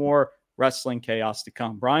tuned for more wrestling chaos to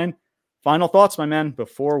come. Brian, final thoughts, my man,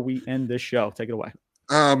 before we end this show. Take it away.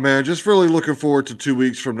 Man, just really looking forward to 2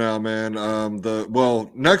 weeks from now, man.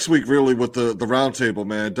 Next week, really, with the roundtable,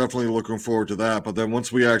 man. Definitely looking forward to that. But then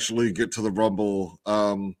once we actually get to the Rumble,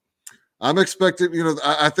 I'm expecting,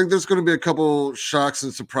 I think there's going to be a couple shocks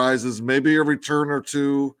and surprises, maybe a return or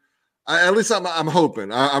two. At least I'm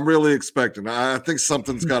hoping. I'm really expecting. I think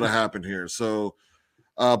something's got to happen here. So,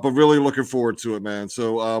 but really looking forward to it, man.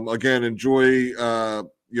 So, again, enjoy,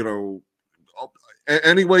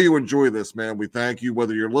 any way you enjoy this, man. We thank you,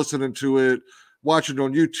 whether you're listening to it, watching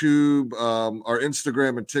on YouTube, our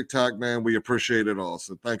Instagram and TikTok, man. We appreciate it all.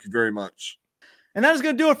 So thank you very much. And that is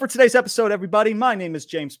going to do it for today's episode, everybody. My name is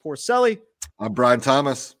James Porcelli. I'm Brian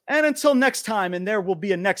Thomas. And until next time, and there will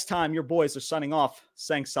be a next time, your boys are signing off,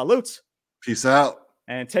 saying salutes. Peace out.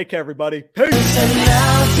 And take care, everybody. Peace.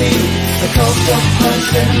 The cult of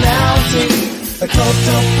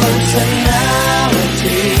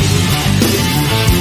personality.